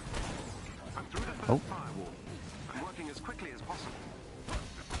 I'm through the first Oh. firewall. I'm working as quickly as possible.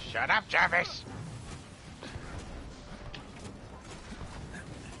 Shut up, Jarvis!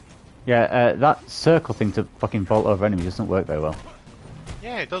 Yeah, that circle thing to fucking vault over enemies doesn't work very well.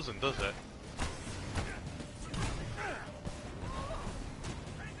 Yeah, it doesn't, does it?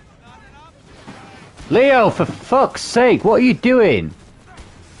 Leo, for fuck's sake, what are you doing?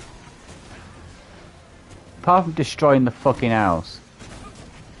 Apart from destroying the fucking house.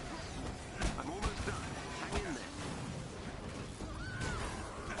 I'm almost done. Hang in there.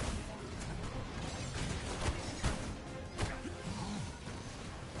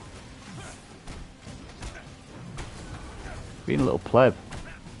 Being a little pleb.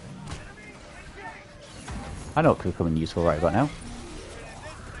 I know what could come in useful right about now.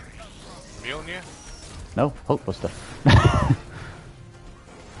 Mjolnir? No, Hulkbuster.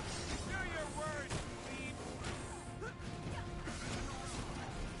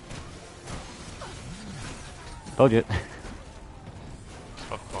 Told you.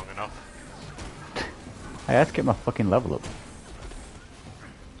 I had to get my fucking level up.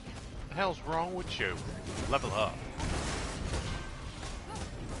 The hell's wrong with you? Level up.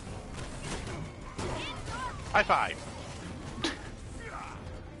 High five.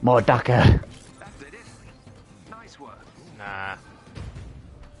 More Daka. That did it. Nice work. Nah.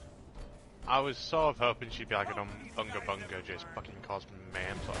 I was sort of hoping she'd be like an Unga Bunga, just fucking cause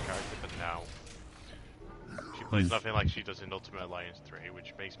mayhem sort of character, but no. She plays nothing like she does in Ultimate Alliance 3,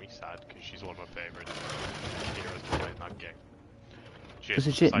 which makes me sad, because she's one of my favourites heroes to play in that game. There's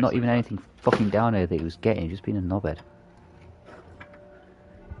legit not even anything fucking down here that he was getting, just being a knobhead.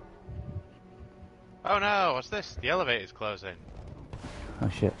 Oh no, what's this? The elevator's closing. Oh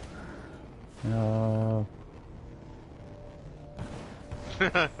shit. No.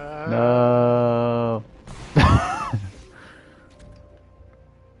 No.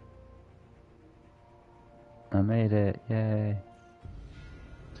 I made it, yay.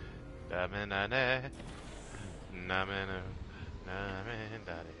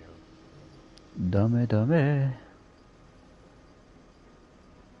 Dummy, dummy.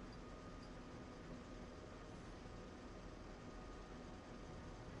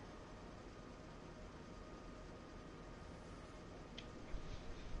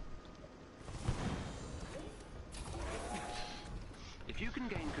 If you can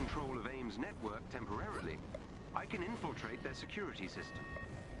gain control of AIM's network temporarily, I can infiltrate their security system.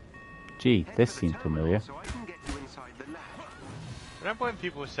 Gee, this seems familiar. So I can get you inside the lab. Remember when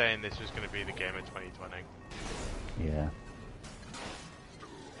people were saying this was going to be the game of 2020? Yeah.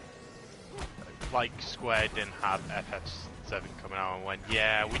 Like Square didn't have FF7 coming out and went,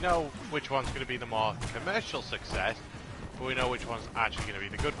 yeah, we know which one's going to be the more commercial success, but we know which one's actually going to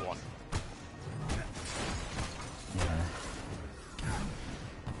be the good one.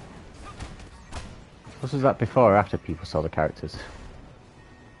 Was that before or after people saw the characters?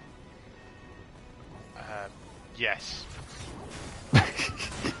 Yes.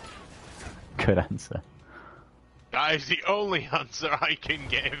 Good answer. That is the only answer I can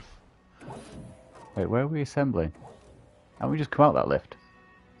give. Wait, where are we assembling? Haven't we just come out that lift?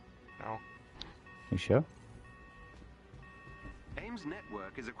 No. You sure? AIM's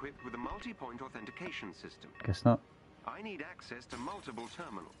network is equipped with a multi-point authentication system. Guess not. I need access to multiple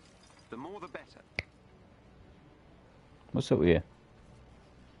terminals. The more the better. What's up with you?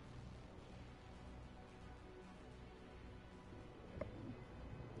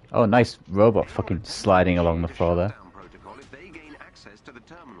 Oh, nice robot fucking sliding along the floor there. If they gain access to the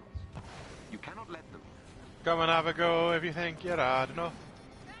terminals, you cannot let them. Come and have a go if you think you're hard enough.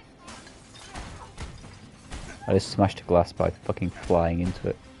 I just smashed a glass by fucking flying into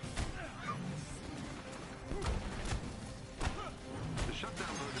it. The shutdown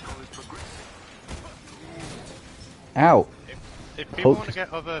protocol is progressive. Ow! If people Hulk want to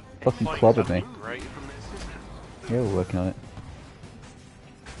get other fucking points, clobbered that'd me. be great. Yeah, we're working on it.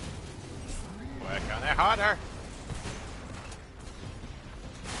 Work on it harder.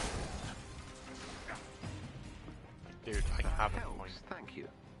 Dude, I have a point. Thank you.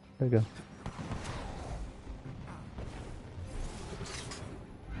 There we go.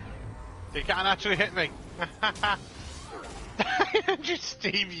 They can't actually hit me. Just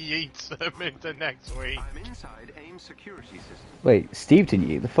Steve yeets them into next week. I'm inside AIM security system. Wait, Steve didn't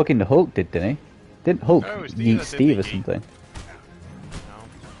yeet? The fucking Hulk did, didn't he? Didn't Hulk No, yeet Steve or yeet. something? No.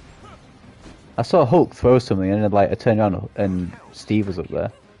 I saw Hulk throw something and then, like, I turned around and Steve was up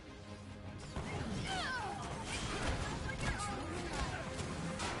there.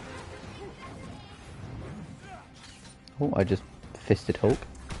 Oh, I just fisted Hulk.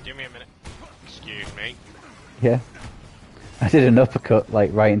 Give me a minute. Excuse me. Yeah. I did an uppercut,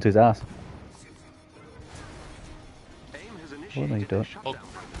 like, right into his ass. AIM has Oh, no, you initiated don't. a shutdown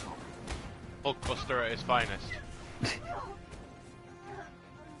protocol. Hulkbuster at his finest.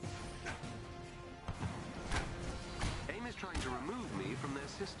 AIM is trying to remove me from their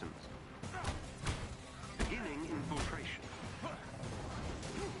systems. Beginning infiltration.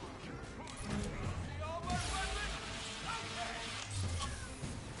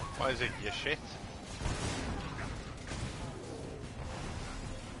 What is it, you shit?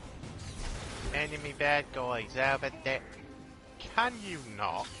 Enemy bad guys over there. Can you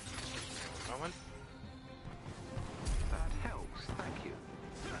not? Moment. That helps, thank you.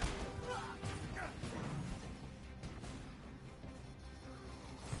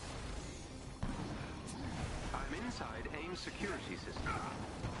 I'm inside AIM security system.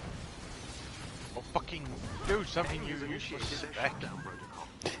 Well, fucking do something, you AIM has useless initiated their speck. shutdown protocol.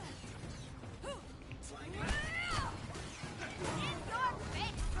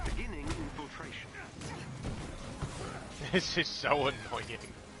 Beginning infiltration. This is so annoying.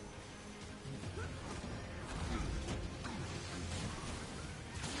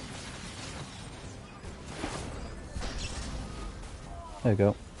 There we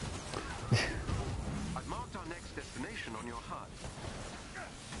go. I've marked our next destination on your HUD.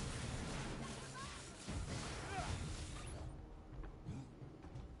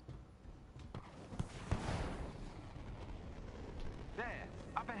 There,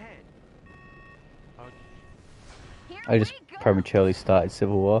 up ahead. I just prematurely started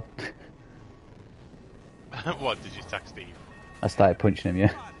Civil War. What, did you attack Steve? I started punching him,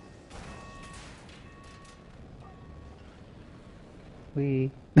 yeah.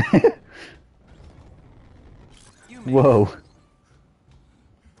 Wee. Whoa.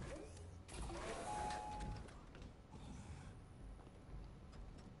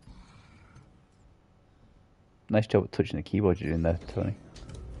 Nice job at touching the keyboard you're doing there, Tony.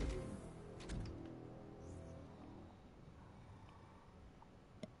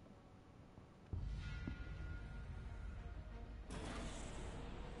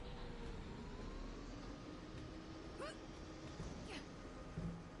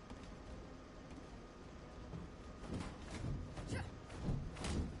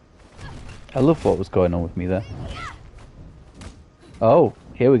 I love what was going on with me there. Oh,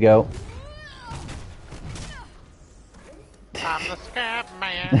 here we go. I'm the scab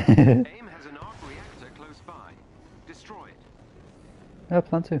man. AIM has an arc reactor close by. Destroy it. I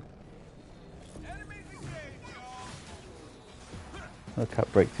plan to. I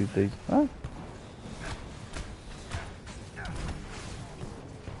can't break through these. Ah.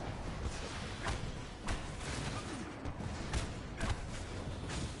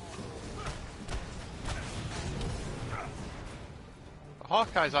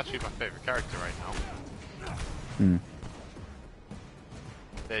 Hawkeye's actually my favourite character right now. Hmm.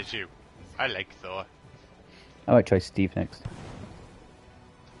 There's you. I like Thor. I might try Steve next.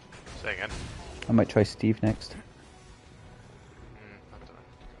 Say again. I might try Steve next. I don't know.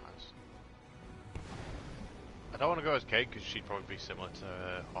 I don't want to go as Kate because she'd probably be similar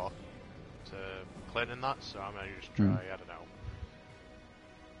to Hawk, to Clint in that, so I'm gonna just try. I don't know.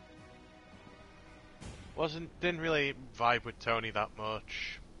 Didn't really vibe with Tony that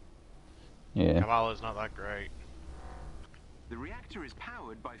much. Yeah. Kamala's not that great. The reactor is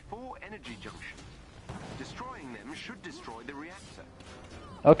powered by 4 energy junctions. Destroying them should destroy the reactor.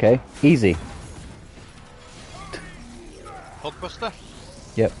 Okay, easy. Hulkbuster?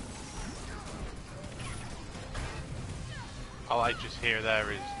 Yep. All I just hear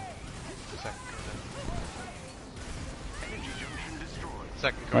there is the second coder. Energy junction destroyed.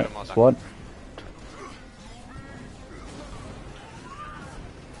 Second coder Right, mod. squad.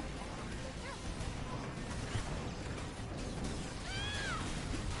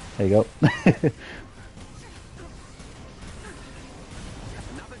 There you go. Another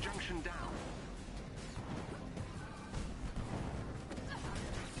junction down.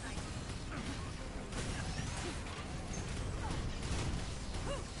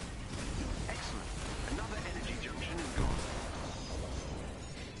 Excellent. Another energy junction is gone.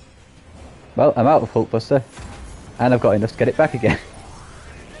 Well, I'm out of Hulkbuster, and I've got enough to get it back again.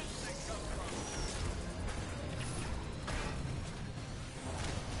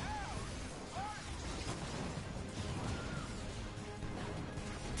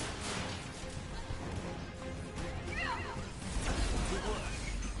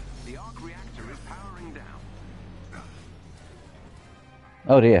 The arc reactor is powering down.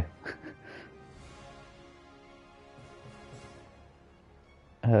 Oh dear.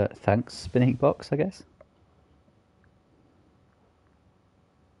 Thanks, spinning box, I guess.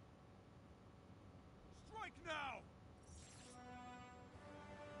 Strike now!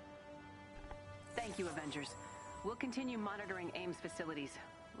 Thank you, Avengers. We'll continue monitoring AIM's facilities.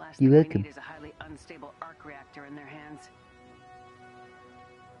 Last You're thing we welcome. need is a highly unstable arc reactor in their hands.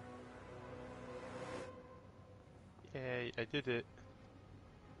 Yay, I did it.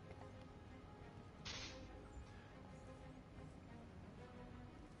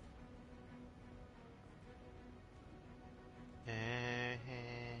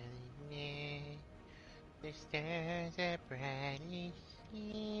 The stars are brightly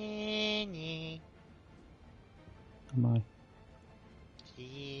shining. Am I?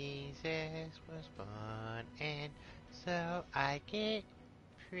 Jesus was born, and so I get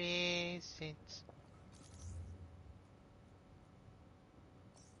presents.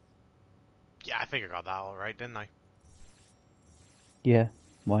 Yeah, I think I got that all right, didn't I? Yeah,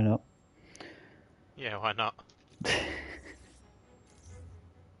 why not? Yeah, why not?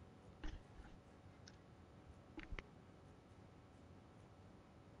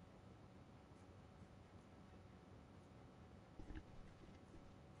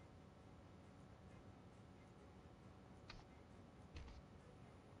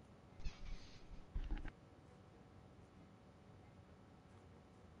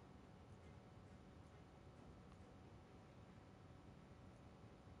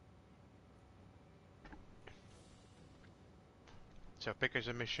 So pick as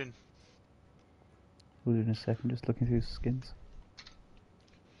a mission. We'll do in a second, just looking through skins.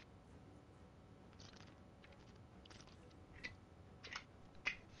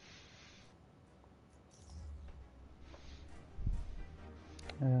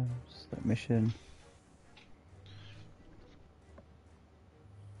 Select mission.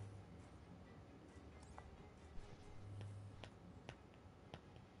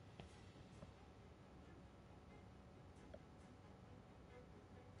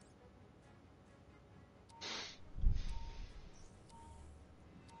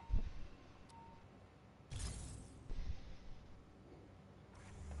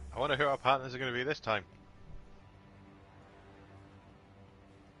 I wonder who our partners are going to be this time.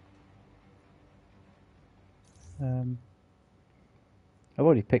 I've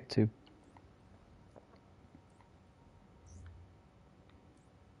already picked 2.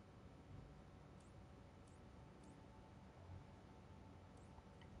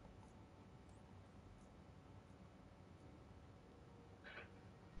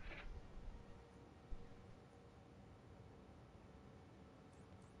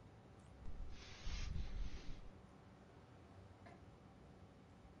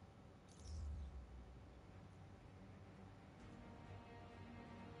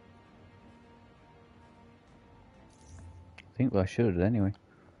 I think I should anyway.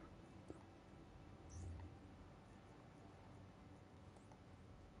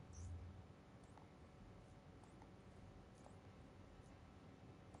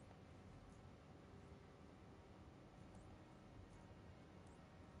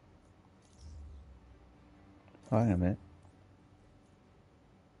 Hang on a minute.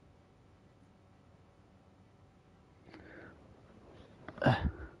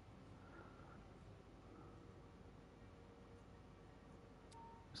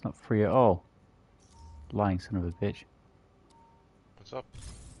 It's not free at all. Lying son of a bitch. What's up?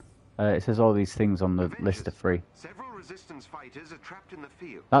 It says all these things on the Avengers. list are free. Several resistance fighters are trapped in the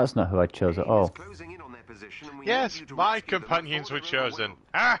field. That's not who I chose at AIM is all. closing in on their position, and we Yes, need you to my rescue them companions before were they're chosen.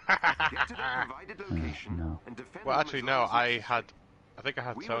 overwhelmed. Get to their provided location no. and defend Well, them actually, as no. long as I necessary. think I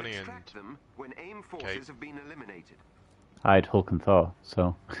had We will Tony and extract them when AIM forces Kate. have been eliminated. I had Hulk and Thor,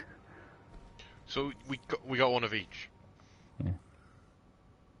 so so we got one of each. yeah.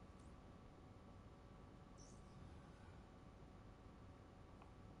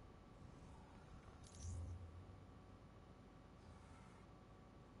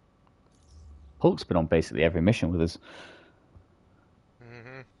 Hulk's been on basically every mission with us.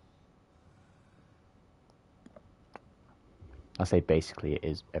 Mhm. I say basically it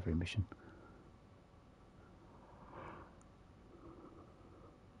is every mission.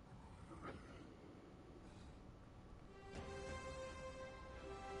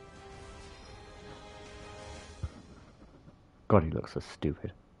 God, he looks so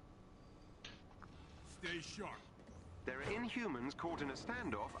stupid. Stay sharp. There are Inhumans caught in a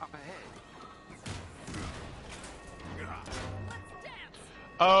standoff up ahead.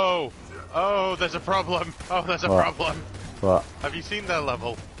 Oh, there's a problem. Oh, there's a What? problem. What? Have you seen their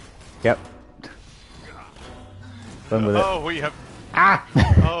level? Yep. Run with it. Oh, we have. Ah!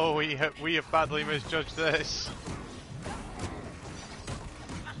 Oh, we have badly misjudged this.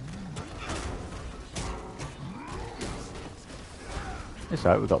 It's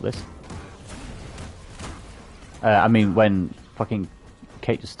alright, we got this. I mean, when fucking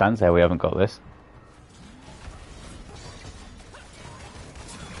Kate just stands there, we haven't got this.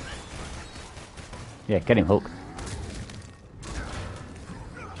 Yeah, get him, Hulk.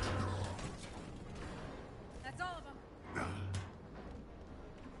 That's all of them.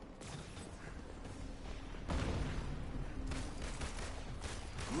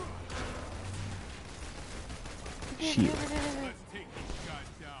 Shield. Let's take these guys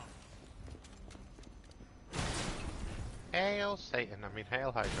down. Hail Satan. I mean,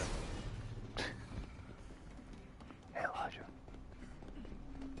 hail Hydra. Hail Hydra.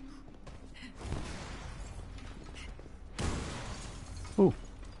 Ooh.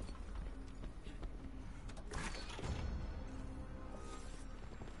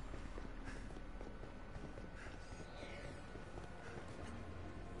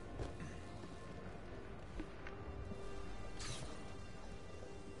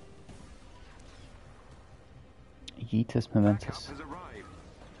 Yeetus Backup Momentous. has arrived.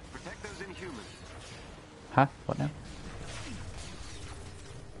 Protect those Inhumans. Huh? What now?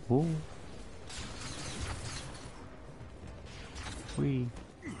 Ooh. Wee.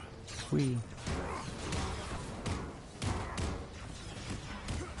 Wee.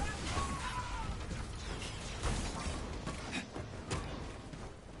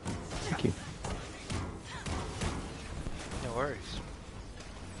 Thank you. No worries.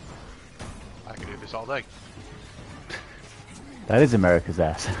 I could do this all day. That is America's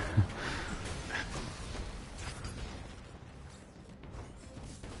ass.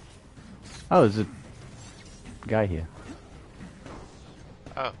 Oh, there's a guy here.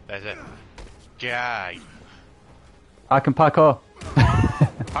 Oh, there's a guy. I can parkour.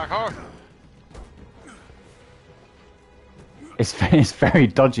 Parkour! It's very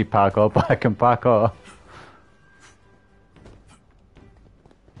dodgy parkour, but I can parkour.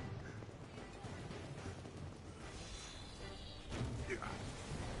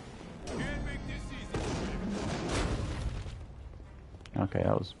 Okay,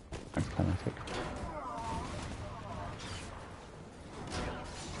 that was anticlimactic.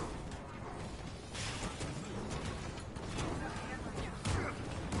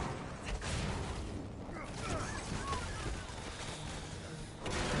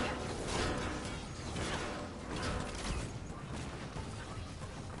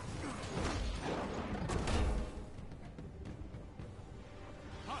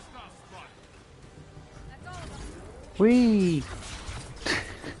 Whee!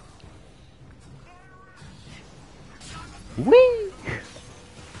 Whee!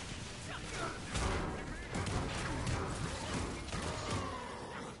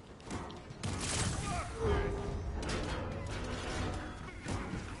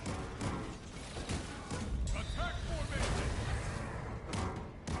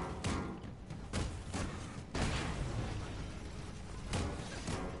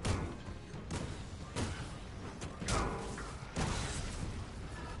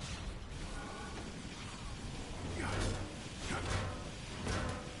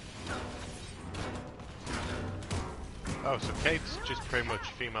 Oh, so Kate's just pretty much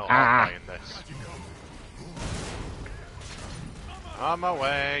female ally in this. On my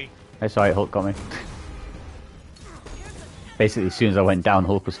way. That's alright, Hulk got me. Basically, as soon as I went down,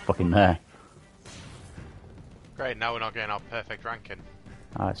 Hulk was fucking there. Great, now we're not getting our perfect ranking.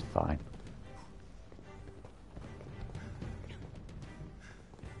 Ah, that's fine.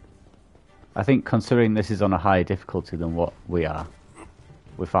 I think considering this is on a higher difficulty than what we are,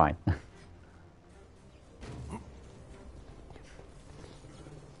 we're fine.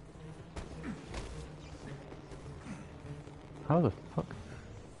 How the fuck?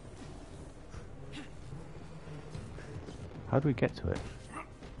 How do we get to it?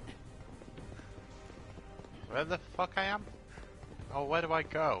 Where the fuck I am? Oh, where do I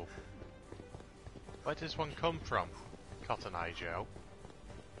go? Where does one come from? Cotton Eye Joe.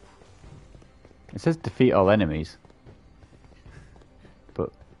 It says defeat all enemies.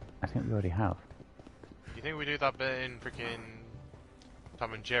 But I think we already have. Do you think we do that bit in freaking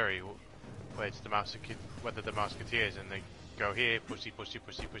Tom and Jerry, where it's the whether the Musketeers and they go here, pussy, pussy,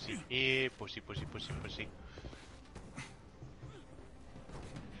 pussy, pussy, here, pussy, pussy, pussy, pussy.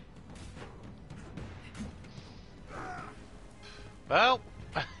 Well,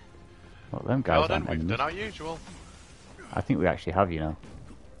 Well, them guys Jordan, aren't we've enemies. done our usual. I think we actually have, you know.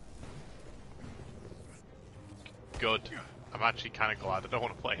 Good. I'm actually kind of glad I don't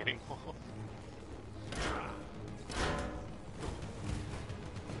want to play anymore.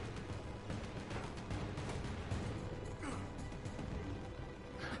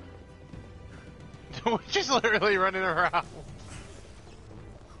 We're just literally running around.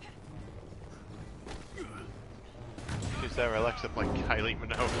 Is there Alexa like Kylie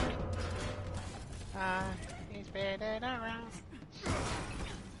Minogue? He's spinning around.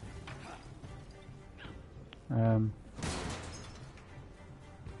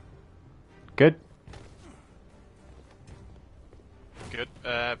 Good. Good.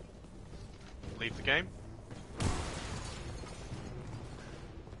 Leave the game.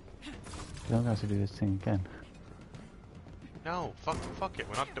 We don't have to do this thing again. No, fuck it.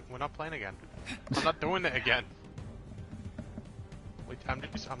 We're not playing again. I'm not doing it again. Wait, I'm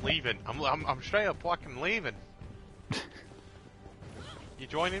leaving. I'm straight up fucking leaving. You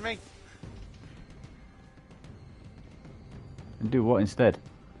joining me? And do what instead?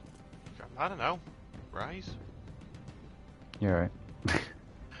 I don't know. Rise? You're right.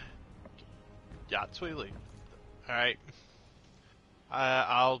 Yeah, sweetly. Alright.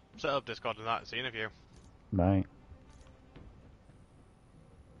 I'll set up Discord and that and see you in a few. Bye.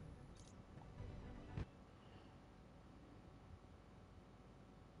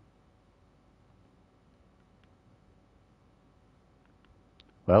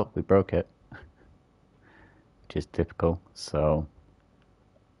 Well, we broke it. Which is typical, so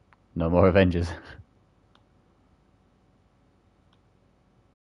no more Avengers.